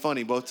that was going to be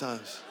funny both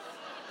times.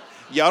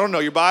 Y'all don't know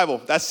your Bible.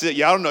 That's it.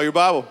 Y'all don't know your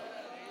Bible.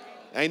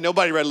 Ain't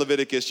nobody read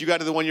Leviticus. You got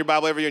to the one in your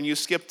Bible every year, and you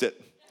skipped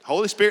it.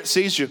 Holy Spirit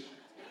sees you.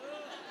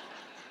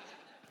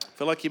 I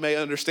feel like you may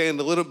understand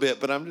a little bit,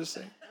 but I'm just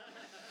saying.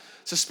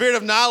 It's a spirit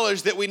of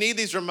knowledge that we need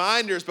these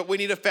reminders, but we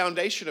need a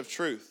foundation of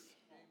truth.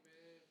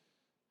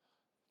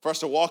 For us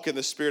to walk in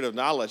the spirit of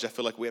knowledge, I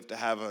feel like we have to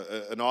have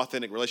an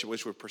authentic relationship in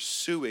which we're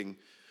pursuing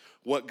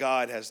what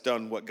God has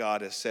done, what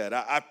God has said.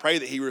 I pray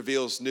that He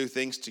reveals new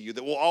things to you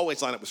that will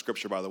always line up with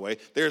Scripture, by the way.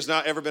 There's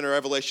not ever been a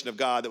revelation of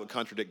God that would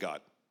contradict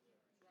God.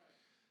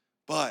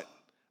 But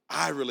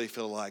I really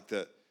feel like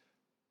the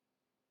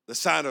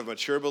sign of a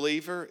mature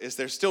believer is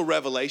there's still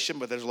revelation,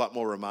 but there's a lot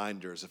more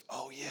reminders of,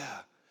 oh, yeah,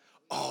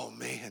 oh,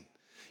 man,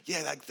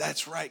 yeah,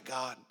 that's right,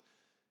 God.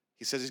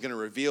 He says He's going to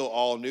reveal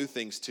all new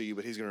things to you,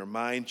 but He's going to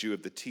remind you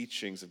of the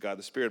teachings of God,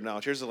 the Spirit of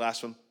knowledge. Here's the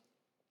last one.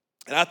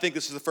 And I think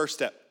this is the first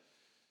step.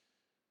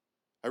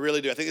 I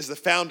really do. I think this is the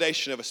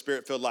foundation of a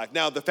Spirit-filled life.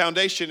 Now, the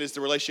foundation is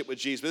the relationship with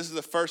Jesus, but this is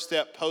the first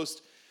step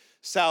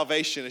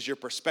post-salvation is your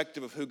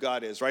perspective of who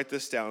God is. Write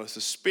this down. It's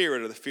the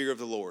spirit of the fear of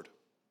the Lord.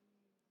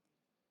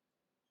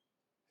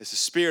 It's the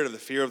spirit of the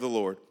fear of the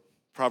Lord.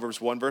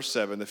 Proverbs 1, verse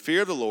 7. The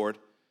fear of the Lord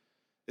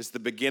is the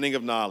beginning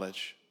of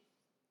knowledge.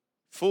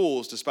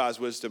 Fools despise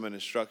wisdom and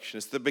instruction.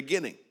 It's the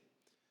beginning.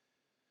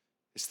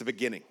 It's the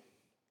beginning.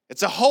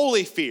 It's a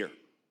holy fear.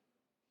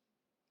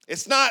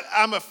 It's not,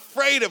 I'm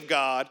afraid of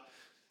God.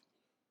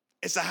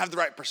 It's I have the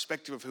right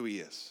perspective of who He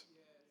is.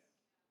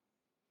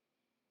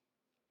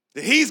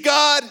 That He's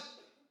God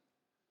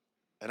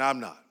and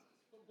I'm not.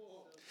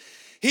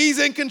 He's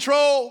in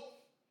control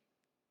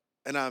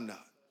and I'm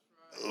not.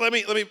 Let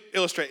me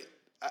illustrate.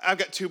 I've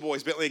got two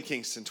boys, Bentley and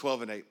Kingston,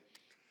 12 and 8.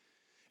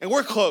 And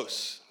we're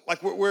close.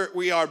 Like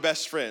we are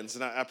best friends,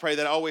 and I pray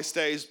that always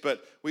stays,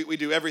 but we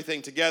do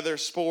everything together,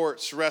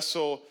 sports,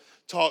 wrestle,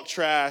 talk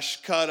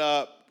trash, cut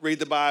up, read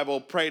the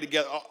Bible, pray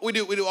together. We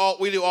do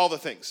all the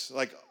things,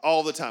 like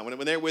all the time.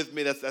 When they're with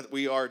me, that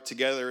we are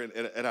together,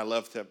 and I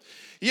love them.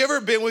 You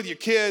ever been with your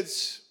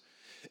kids,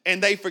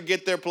 and they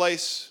forget their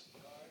place?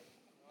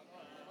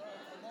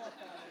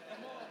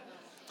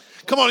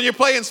 Come on, you're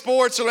playing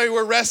sports, or maybe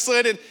we're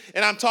wrestling,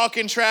 and I'm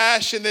talking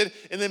trash, and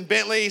then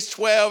Bentley, he's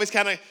 12, he's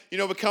kind of,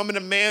 becoming a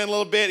man a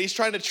little bit. He's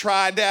trying to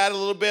try dad a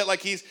little bit, like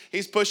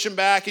he's pushing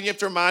back, and you have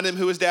to remind him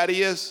who his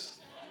daddy is.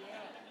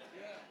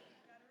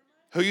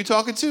 Who are you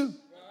talking to?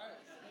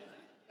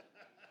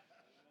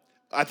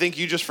 I think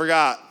you just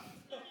forgot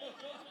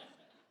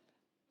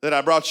that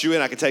I brought you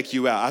in, I could take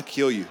you out. I'll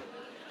kill you.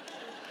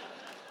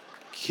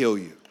 Kill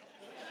you.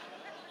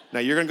 Now,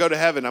 you're going to go to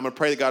heaven. I'm going to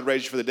pray that God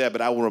raised you from the dead,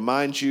 but I will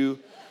remind you.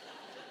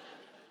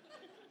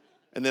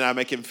 And then I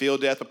make him feel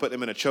death by putting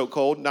him in a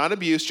chokehold. Not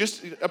abuse,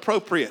 just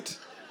appropriate.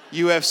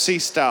 UFC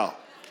style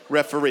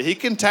referee. He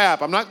can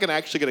tap. I'm not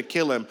actually going to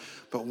kill him,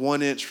 but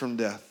 1 inch from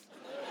death.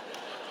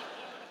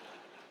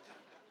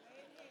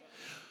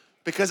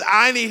 Because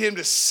I need him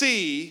to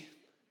see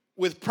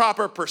with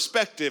proper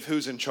perspective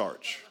who's in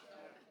charge.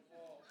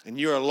 And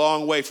you're a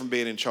long way from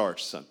being in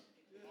charge, son.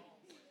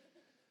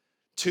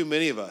 Too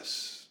many of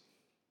us,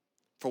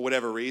 for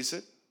whatever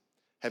reason,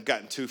 have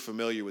gotten too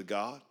familiar with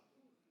God.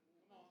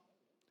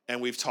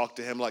 And we've talked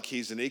to him like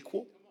he's an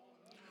equal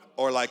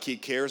or like he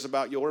cares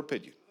about your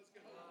opinion.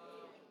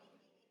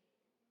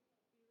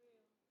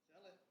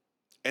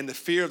 And the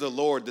fear of the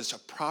Lord, this a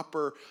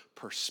proper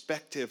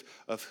perspective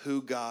of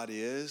who God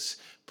is,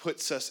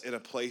 puts us in a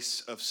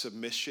place of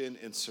submission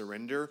and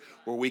surrender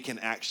where we can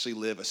actually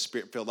live a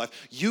spirit-filled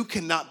life. You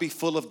cannot be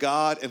full of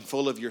God and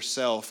full of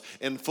yourself.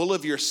 And full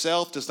of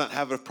yourself does not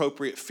have an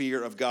appropriate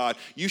fear of God.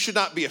 You should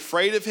not be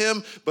afraid of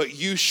him, but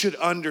you should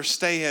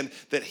understand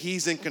that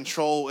he's in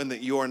control and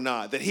that you're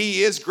not. That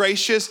he is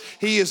gracious,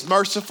 he is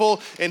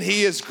merciful, and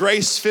he is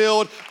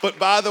grace-filled. But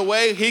by the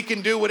way, he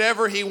can do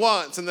whatever he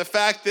wants. And the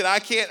fact that I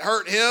can't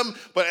hurt him,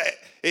 but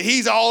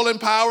he's all in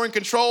power and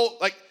control,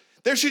 like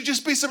there should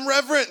just be some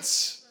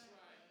reverence.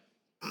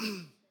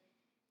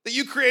 That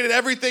you created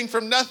everything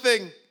from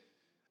nothing.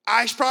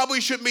 I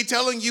probably shouldn't be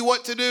telling you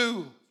what to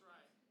do.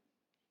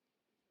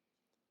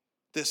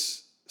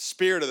 This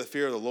spirit of the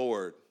fear of the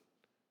Lord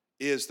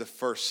is the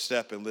first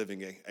step in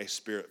living a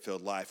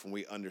spirit-filled life when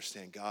we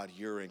understand, God,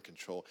 you're in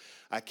control.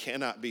 I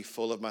cannot be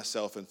full of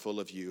myself and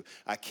full of you.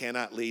 I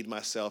cannot lead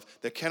myself.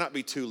 There cannot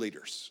be two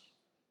leaders.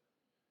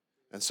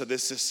 And so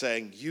this is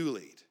saying, you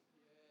lead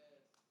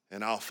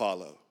and I'll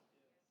follow.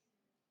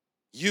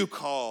 You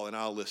call and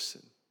I'll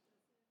listen.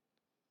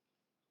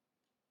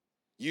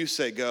 You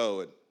say go,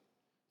 and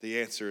the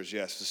answer is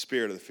yes, the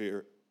spirit of the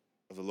fear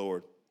of the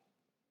Lord.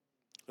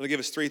 I'm going to give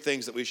us 3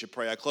 things that we should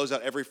pray. I close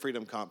out every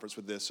Freedom Conference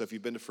with this. So if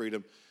you've been to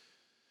Freedom,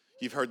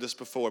 you've heard this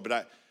before,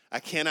 but I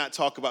cannot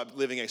talk about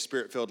living a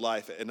spirit-filled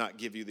life and not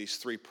give you these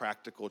 3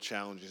 practical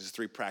challenges,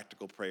 3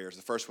 practical prayers.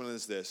 The first one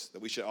is this,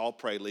 that we should all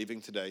pray leaving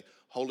today.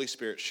 Holy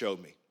Spirit, show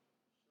me.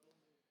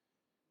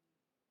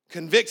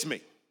 Convict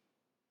me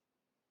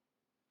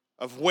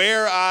of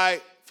where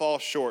I fall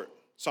short.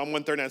 Psalm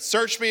 139,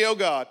 search me, O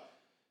God,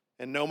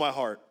 and know my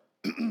heart.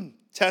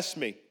 Test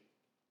me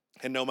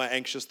and know my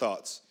anxious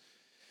thoughts.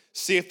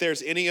 See if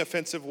there's any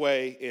offensive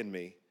way in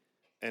me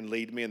and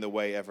lead me in the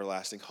way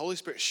everlasting. Holy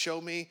Spirit,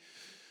 show me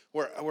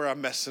where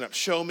I'm messing up.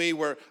 Show me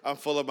where I'm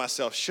full of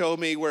myself. Show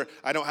me where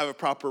I don't have a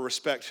proper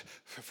respect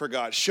for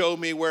God. Show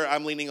me where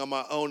I'm leaning on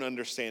my own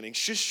understanding.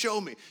 Just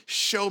show me.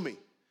 Show me.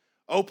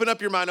 Open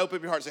up your mind, open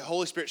up your heart. Say,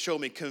 Holy Spirit, show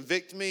me.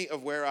 Convict me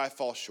of where I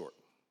fall short.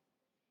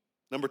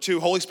 Number 2,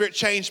 Holy Spirit,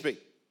 change me.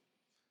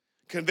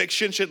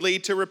 Conviction should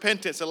lead to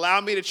repentance.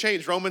 Allow me to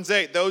change. Romans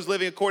 8, those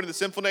living according to the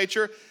sinful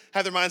nature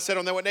have their mind set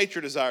on what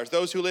nature desires.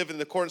 Those who live in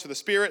accordance with the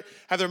Spirit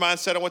have their mind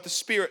set on what the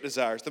Spirit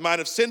desires. The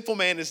mind of sinful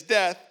man is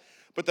death,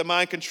 but the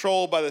mind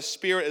controlled by the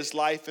Spirit is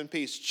life and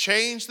peace.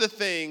 Change the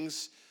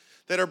things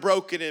that are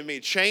broken in me.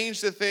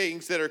 Change the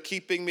things that are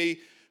keeping me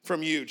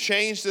from you.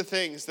 Change the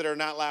things that are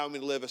not allowing me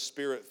to live a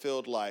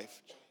Spirit-filled life.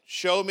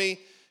 Show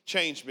me,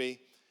 change me,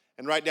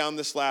 and write down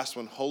this last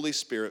one. Holy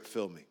Spirit,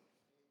 fill me.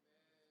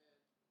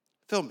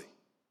 Fill me.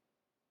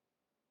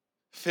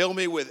 Fill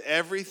me with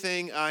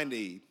everything I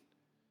need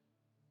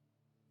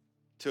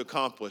to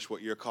accomplish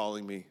what you're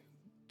calling me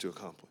to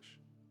accomplish.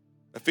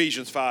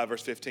 Ephesians 5,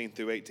 verse 15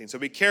 through 18. So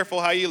be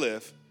careful how you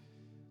live.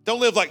 Don't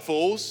live like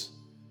fools,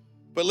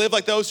 but live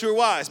like those who are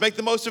wise. Make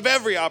the most of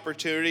every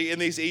opportunity in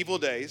these evil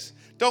days.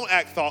 Don't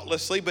act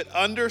thoughtlessly, but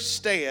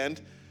understand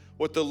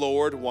what the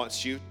Lord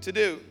wants you to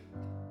do.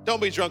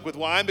 Don't be drunk with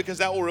wine because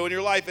that will ruin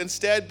your life.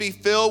 Instead, be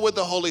filled with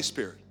the Holy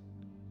Spirit.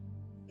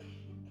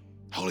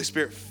 Holy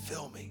Spirit,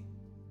 fill me.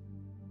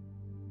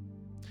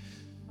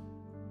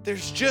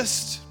 There's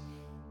just,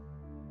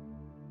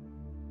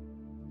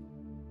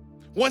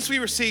 once we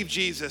receive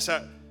Jesus,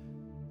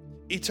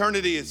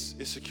 eternity is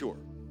secure.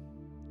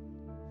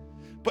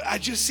 But I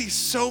just see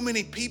so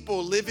many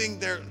people living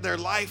their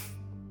life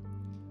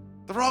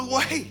the wrong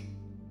way.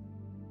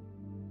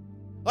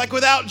 Like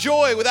without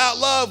joy, without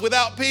love,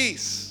 without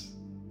peace,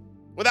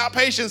 without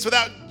patience,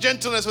 without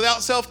gentleness,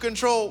 without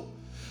self-control.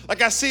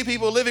 Like I see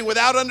people living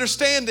without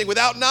understanding,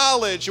 without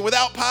knowledge, and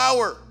without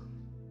power.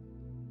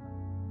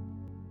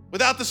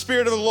 Without the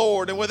Spirit of the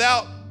Lord, and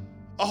without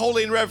a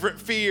holy and reverent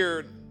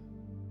fear,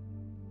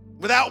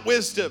 without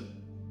wisdom.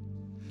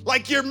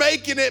 Like you're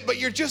making it, but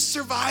you're just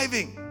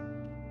surviving.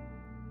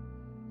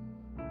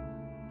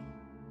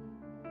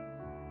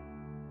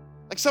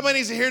 Like somebody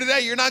needs to hear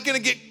today, you're not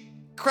going to get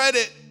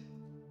credit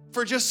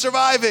for just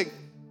surviving.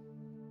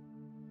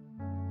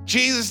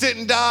 Jesus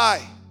didn't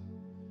die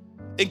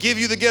and give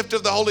you the gift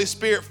of the Holy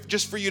Spirit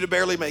just for you to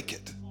barely make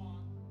it.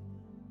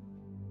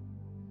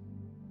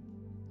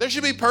 There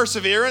should be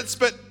perseverance,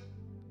 but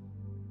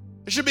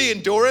there should be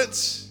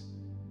endurance.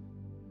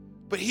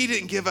 But he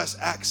didn't give us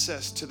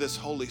access to this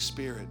Holy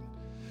Spirit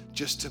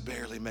just to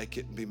barely make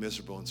it and be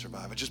miserable and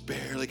survive. I just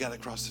barely got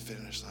across the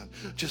finish line,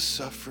 just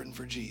suffering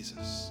for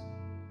Jesus.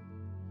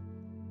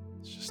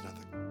 It's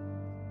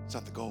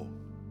not the goal.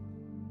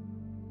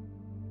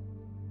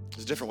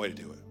 There's a different way to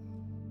do it.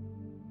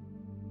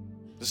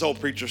 This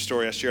old preacher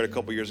story I shared a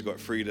couple years ago at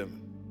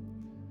Freedom,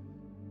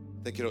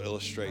 I think it'll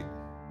illustrate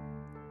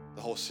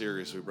the whole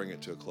series as we bring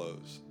it to a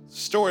close. It's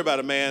a story about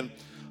a man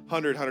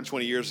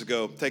 120 years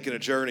ago taking a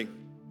journey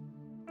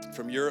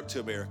from Europe to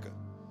America.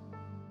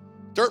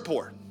 Dirt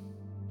poor,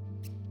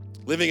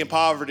 living in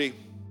poverty,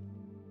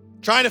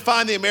 trying to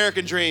find the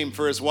American dream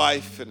for his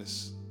wife and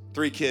his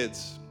 3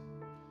 kids.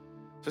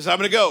 So he said, I'm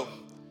gonna go.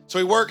 So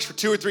he works for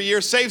 2 or 3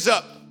 years, saves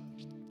up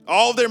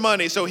all of their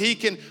money so he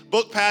can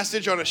book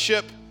passage on a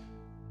ship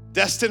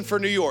destined for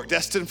New York,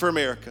 destined for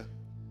America.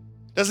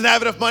 Doesn't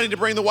have enough money to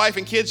bring the wife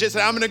and kids. Just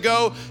said, I'm going to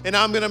go and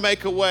I'm going to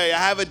make a way. I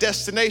have a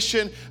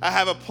destination. I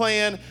have a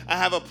plan. I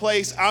have a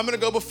place. I'm going to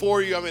go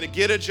before you. I'm going to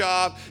get a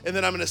job, and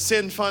then I'm going to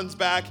send funds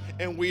back,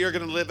 and we are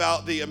going to live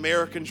out the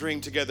American dream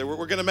together.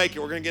 We're going to make it.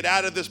 We're going to get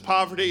out of this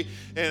poverty,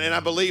 and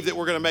I believe that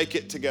we're going to make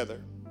it together.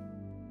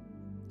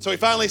 So he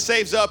finally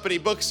saves up, and he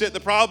books it. The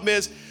problem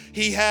is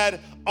he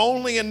had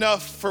only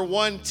enough for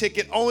one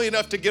ticket, only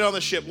enough to get on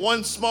the ship,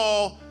 one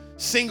small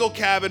single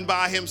cabin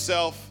by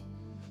himself.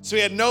 So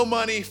he had no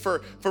money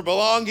for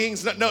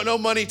belongings, no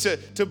money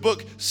to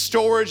book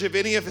storage of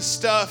any of his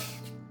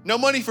stuff, no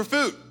money for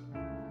food.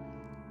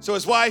 So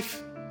his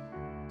wife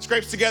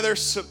scrapes together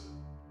some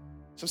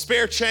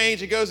spare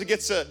change and goes and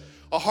gets a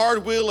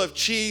hard wheel of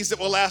cheese that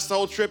will last the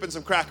whole trip and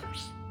some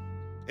crackers.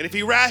 And if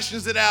he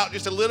rations it out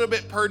just a little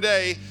bit per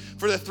day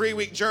for the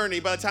 3-week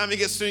journey, by the time he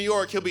gets to New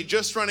York, he'll be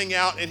just running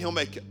out and he'll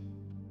make it.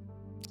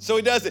 So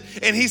he does it,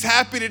 and he's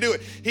happy to do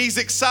it. He's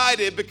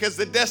excited because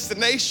the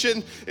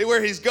destination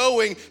where he's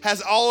going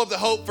has all of the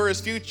hope for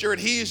his future,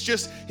 and he's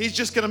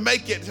just gonna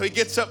make it. So he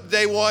gets up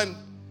day 1,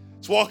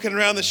 he's walking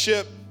around the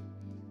ship,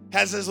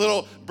 has his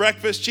little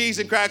breakfast, cheese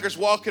and crackers,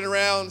 walking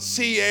around,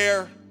 sea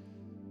air,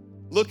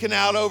 looking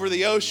out over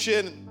the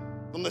ocean.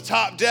 On the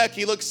top deck,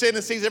 he looks in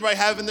and sees everybody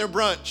having their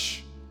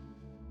brunch.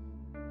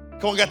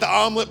 Come on, got the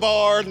omelet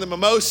bar and the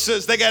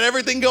mimosas. They got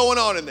everything going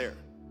on in there.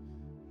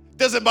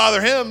 Doesn't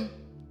bother him,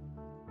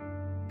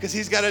 because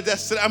he's got a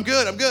destination.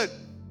 I'm good.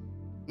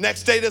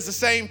 Next day does the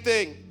same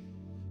thing.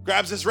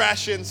 Grabs his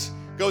rations,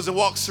 goes and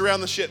walks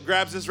around the ship.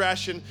 Grabs his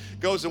ration,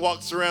 goes and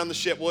walks around the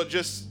ship. Well, it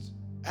just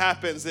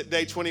happens that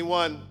day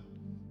 21,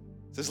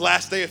 it's his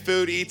last day of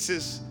food. He eats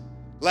his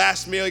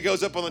last meal. He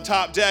goes up on the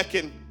top deck,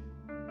 and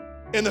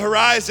in the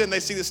horizon,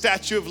 they see the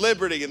Statue of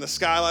Liberty in the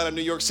skyline of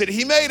New York City.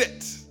 He made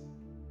it.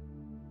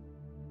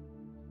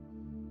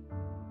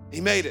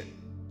 He made it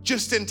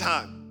just in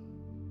time.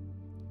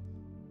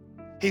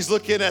 He's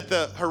looking at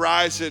the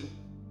horizon,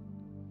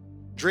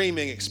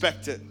 dreaming,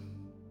 expectant,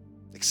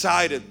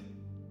 excited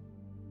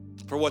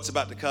for what's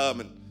about to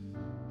come. And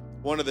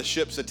one of the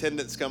ship's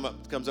attendants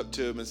comes up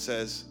to him and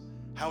says,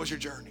 how was your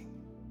journey?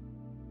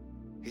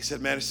 He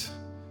said, man,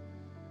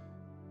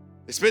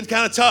 it's been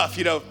kind of tough,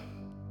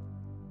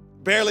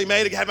 barely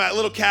made it, had my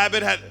little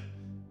cabin,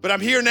 but I'm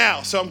here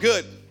now, so I'm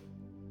good.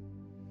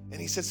 And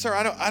he said, sir,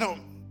 I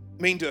don't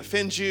mean to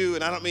offend you,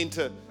 and I don't mean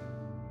to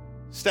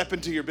step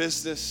into your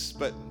business,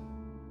 but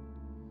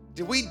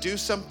did we do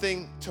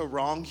something to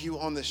wrong you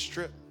on this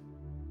trip?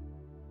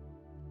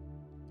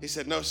 He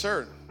said, no,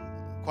 sir,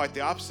 quite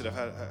the opposite.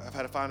 I've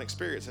had a fine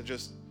experience.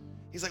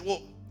 He's like,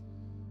 well,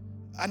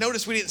 I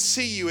noticed we didn't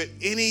see you at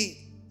any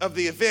of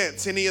the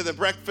events, any of the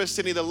breakfast,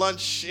 any of the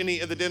lunch, any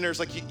of the dinners.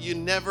 Like you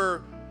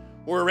never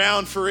were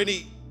around for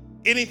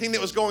anything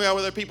that was going on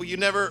with other people. You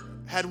never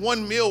had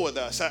one meal with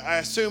us. I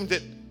assumed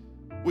that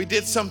we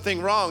did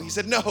something wrong. He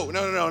said, no.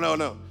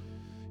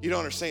 You don't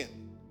understand.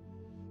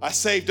 I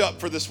saved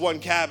up for this one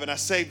cabin. I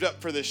saved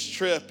up for this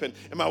trip. And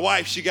my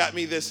wife, she got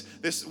me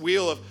this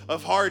wheel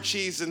of hard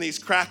cheese and these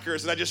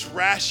crackers. And I just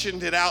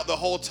rationed it out the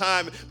whole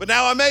time. But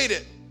now I made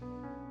it.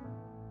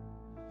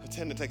 The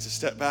attendant takes a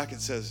step back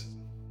and says,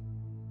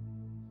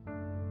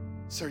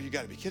 sir, you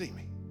got to be kidding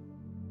me.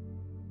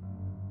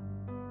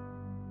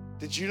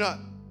 Did you not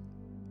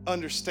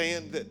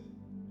understand that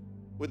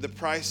with the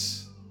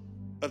price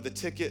of the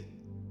ticket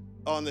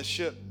on the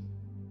ship,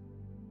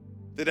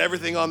 that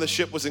everything on the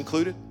ship was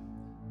included?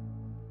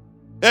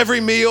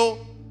 Every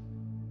meal,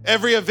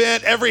 every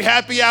event, every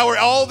happy hour,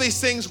 all these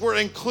things were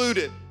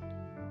included.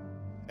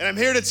 And I'm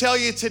here to tell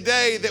you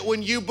today that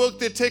when you book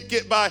the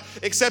ticket by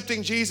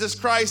accepting Jesus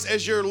Christ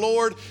as your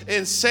Lord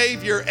and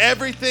Savior,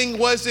 everything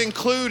was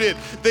included.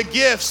 The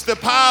gifts, the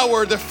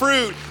power, the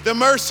fruit, the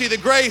mercy, the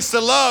grace, the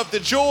love, the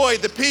joy,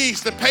 the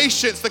peace, the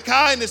patience, the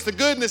kindness, the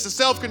goodness, the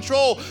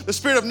self-control, the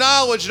spirit of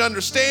knowledge and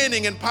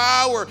understanding and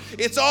power.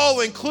 It's all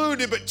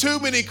included, but too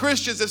many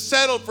Christians have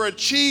settled for a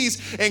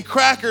cheese and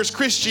crackers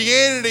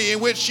Christianity in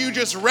which you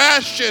just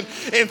ration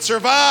and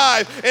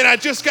survive, and I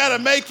just got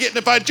to make it, and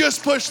if I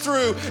just push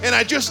through and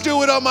I just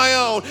do it on my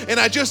own, and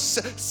I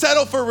just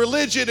settle for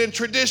religion and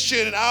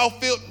tradition, and I'll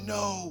feel,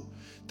 no,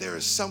 there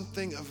is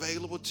something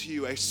available to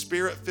you. A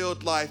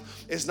spirit-filled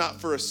life is not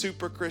for a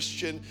super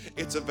Christian.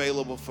 It's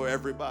available for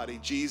everybody.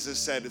 Jesus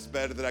said, it's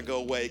better that I go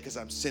away because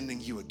I'm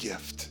sending you a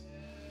gift.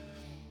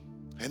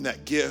 And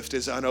that gift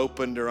is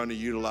unopened or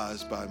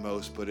underutilized by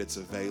most, but it's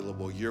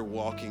available. You're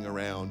walking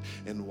around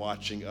and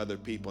watching other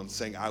people and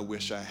saying, I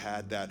wish I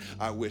had that.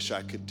 I wish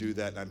I could do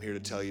that. And I'm here to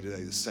tell you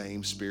today, the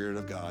same Spirit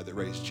of God that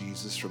raised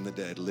Jesus from the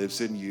dead lives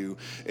in you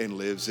and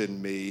lives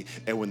in me.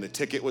 And when the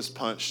ticket was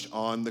punched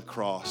on the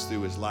cross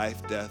through his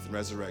life, death, and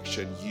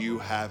resurrection, you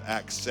have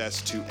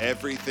access to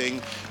everything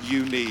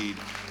you need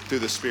through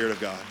the Spirit of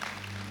God.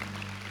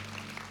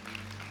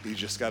 You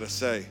just got to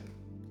say,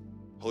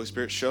 Holy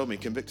Spirit, show me,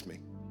 convict me.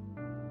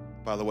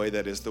 By the way,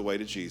 that is the way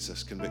to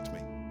Jesus. Convict me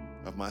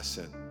of my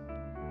sin.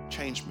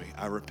 Change me.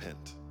 I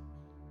repent.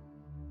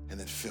 And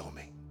then fill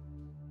me.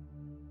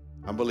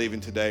 I'm believing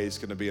today is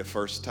going to be a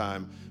first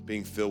time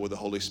being filled with the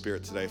Holy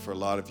Spirit today for a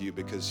lot of you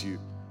because you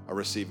are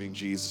receiving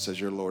Jesus as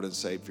your Lord and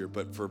Savior.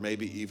 But for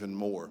maybe even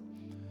more,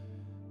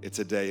 it's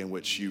a day in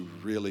which you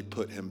really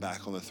put him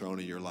back on the throne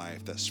of your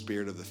life. That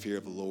spirit of the fear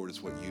of the Lord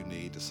is what you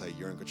need to say,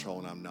 you're in control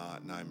and I'm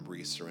not, and I'm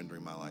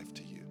re-surrendering my life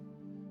to you.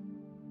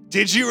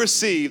 Did you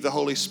receive the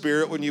Holy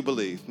Spirit when you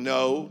believed?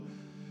 No,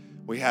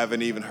 we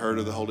haven't even heard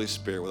of the Holy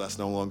Spirit. Well, that's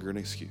no longer an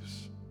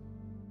excuse.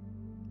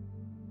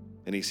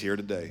 And he's here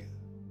today,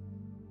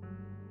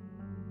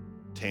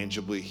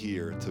 tangibly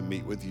here to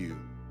meet with you,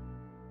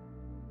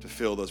 to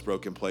fill those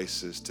broken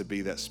places, to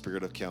be that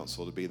spirit of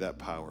counsel, to be that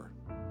power.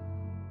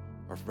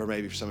 Or for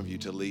maybe for some of you,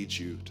 to lead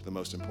you to the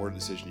most important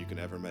decision you can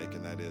ever make,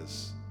 and that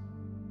is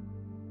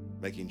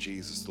making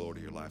Jesus the Lord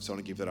of your life. So I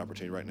want to give you that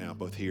opportunity right now,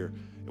 both here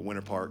at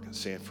Winter Park and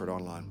Sanford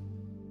online.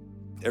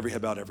 Every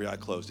head bowed, every eye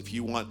closed. If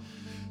you want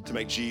to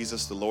make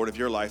Jesus the Lord of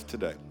your life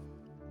today,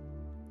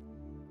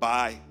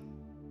 by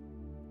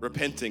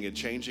repenting and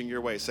changing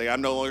your ways, say,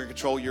 I'm no longer in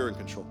control, you're in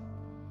control.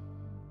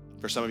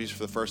 For some of you,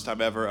 for the first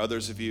time ever,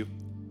 others of you,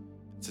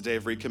 it's a day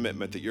of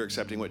recommitment that you're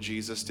accepting what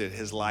Jesus did.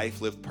 His life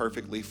lived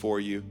perfectly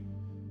for you.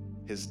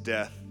 His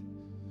death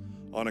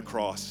on a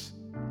cross,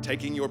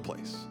 taking your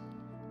place.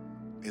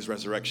 His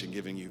resurrection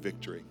giving you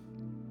victory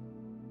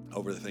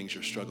over the things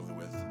you're struggling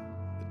with.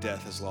 The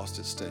death has lost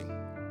its sting.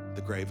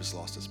 The grave has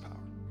lost its power.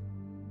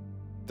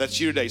 That's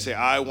you today. Say,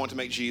 I want to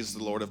make Jesus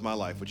the Lord of my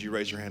life. Would you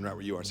raise your hand right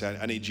where you are? Say,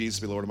 I need Jesus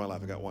to be Lord of my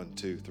life. I got 1,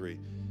 2, 3.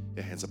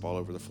 Yeah, hands up all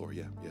over the floor.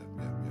 Yeah.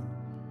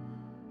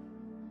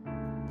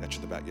 Got you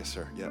in the back. Yes,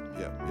 sir. Yep.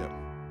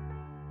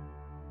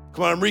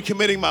 Come on, I'm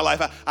recommitting my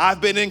life.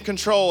 I've been in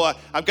control.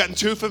 I've gotten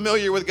too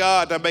familiar with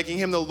God. I'm making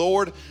him the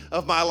Lord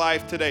of my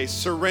life today.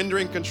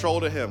 Surrendering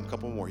control to him. A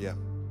couple more, yeah.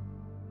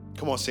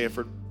 Come on,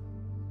 Sanford.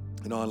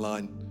 And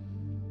online,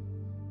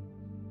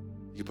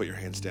 you can put your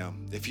hands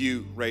down. If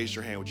you raised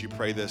your hand, would you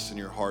pray this in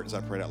your heart as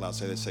I pray it out loud?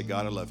 Say this. Say,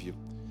 God, I love you.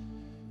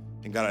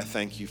 And God, I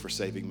thank you for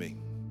saving me.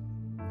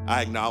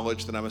 I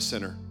acknowledge that I'm a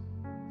sinner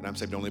and I'm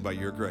saved only by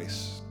your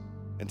grace.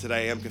 And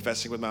today I am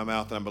confessing with my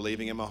mouth and I'm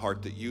believing in my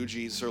heart that you,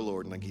 Jesus, are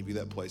Lord, and I give you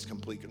that place,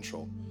 complete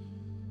control.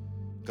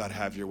 God,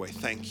 have your way.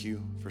 Thank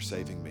you for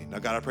saving me. Now,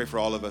 God, I pray for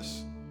all of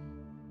us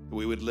that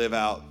we would live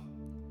out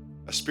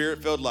a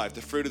spirit-filled life,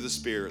 the fruit of the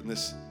Spirit, and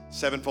this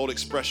sevenfold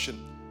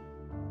expression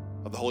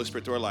of the Holy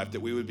Spirit through our life, that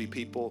we would be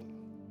people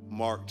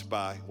marked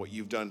by what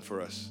you've done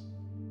for us,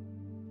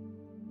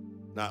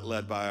 not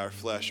led by our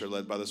flesh or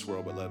led by this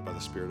world, but led by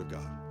the Spirit of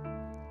God.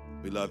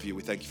 We love you.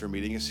 We thank you for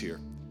meeting us here.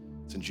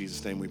 It's in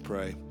Jesus' name we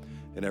pray.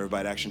 And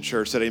everybody at Action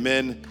Church said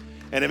amen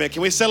and amen.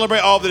 Can we celebrate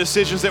all the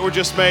decisions that were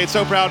just made?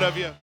 So proud of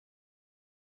you.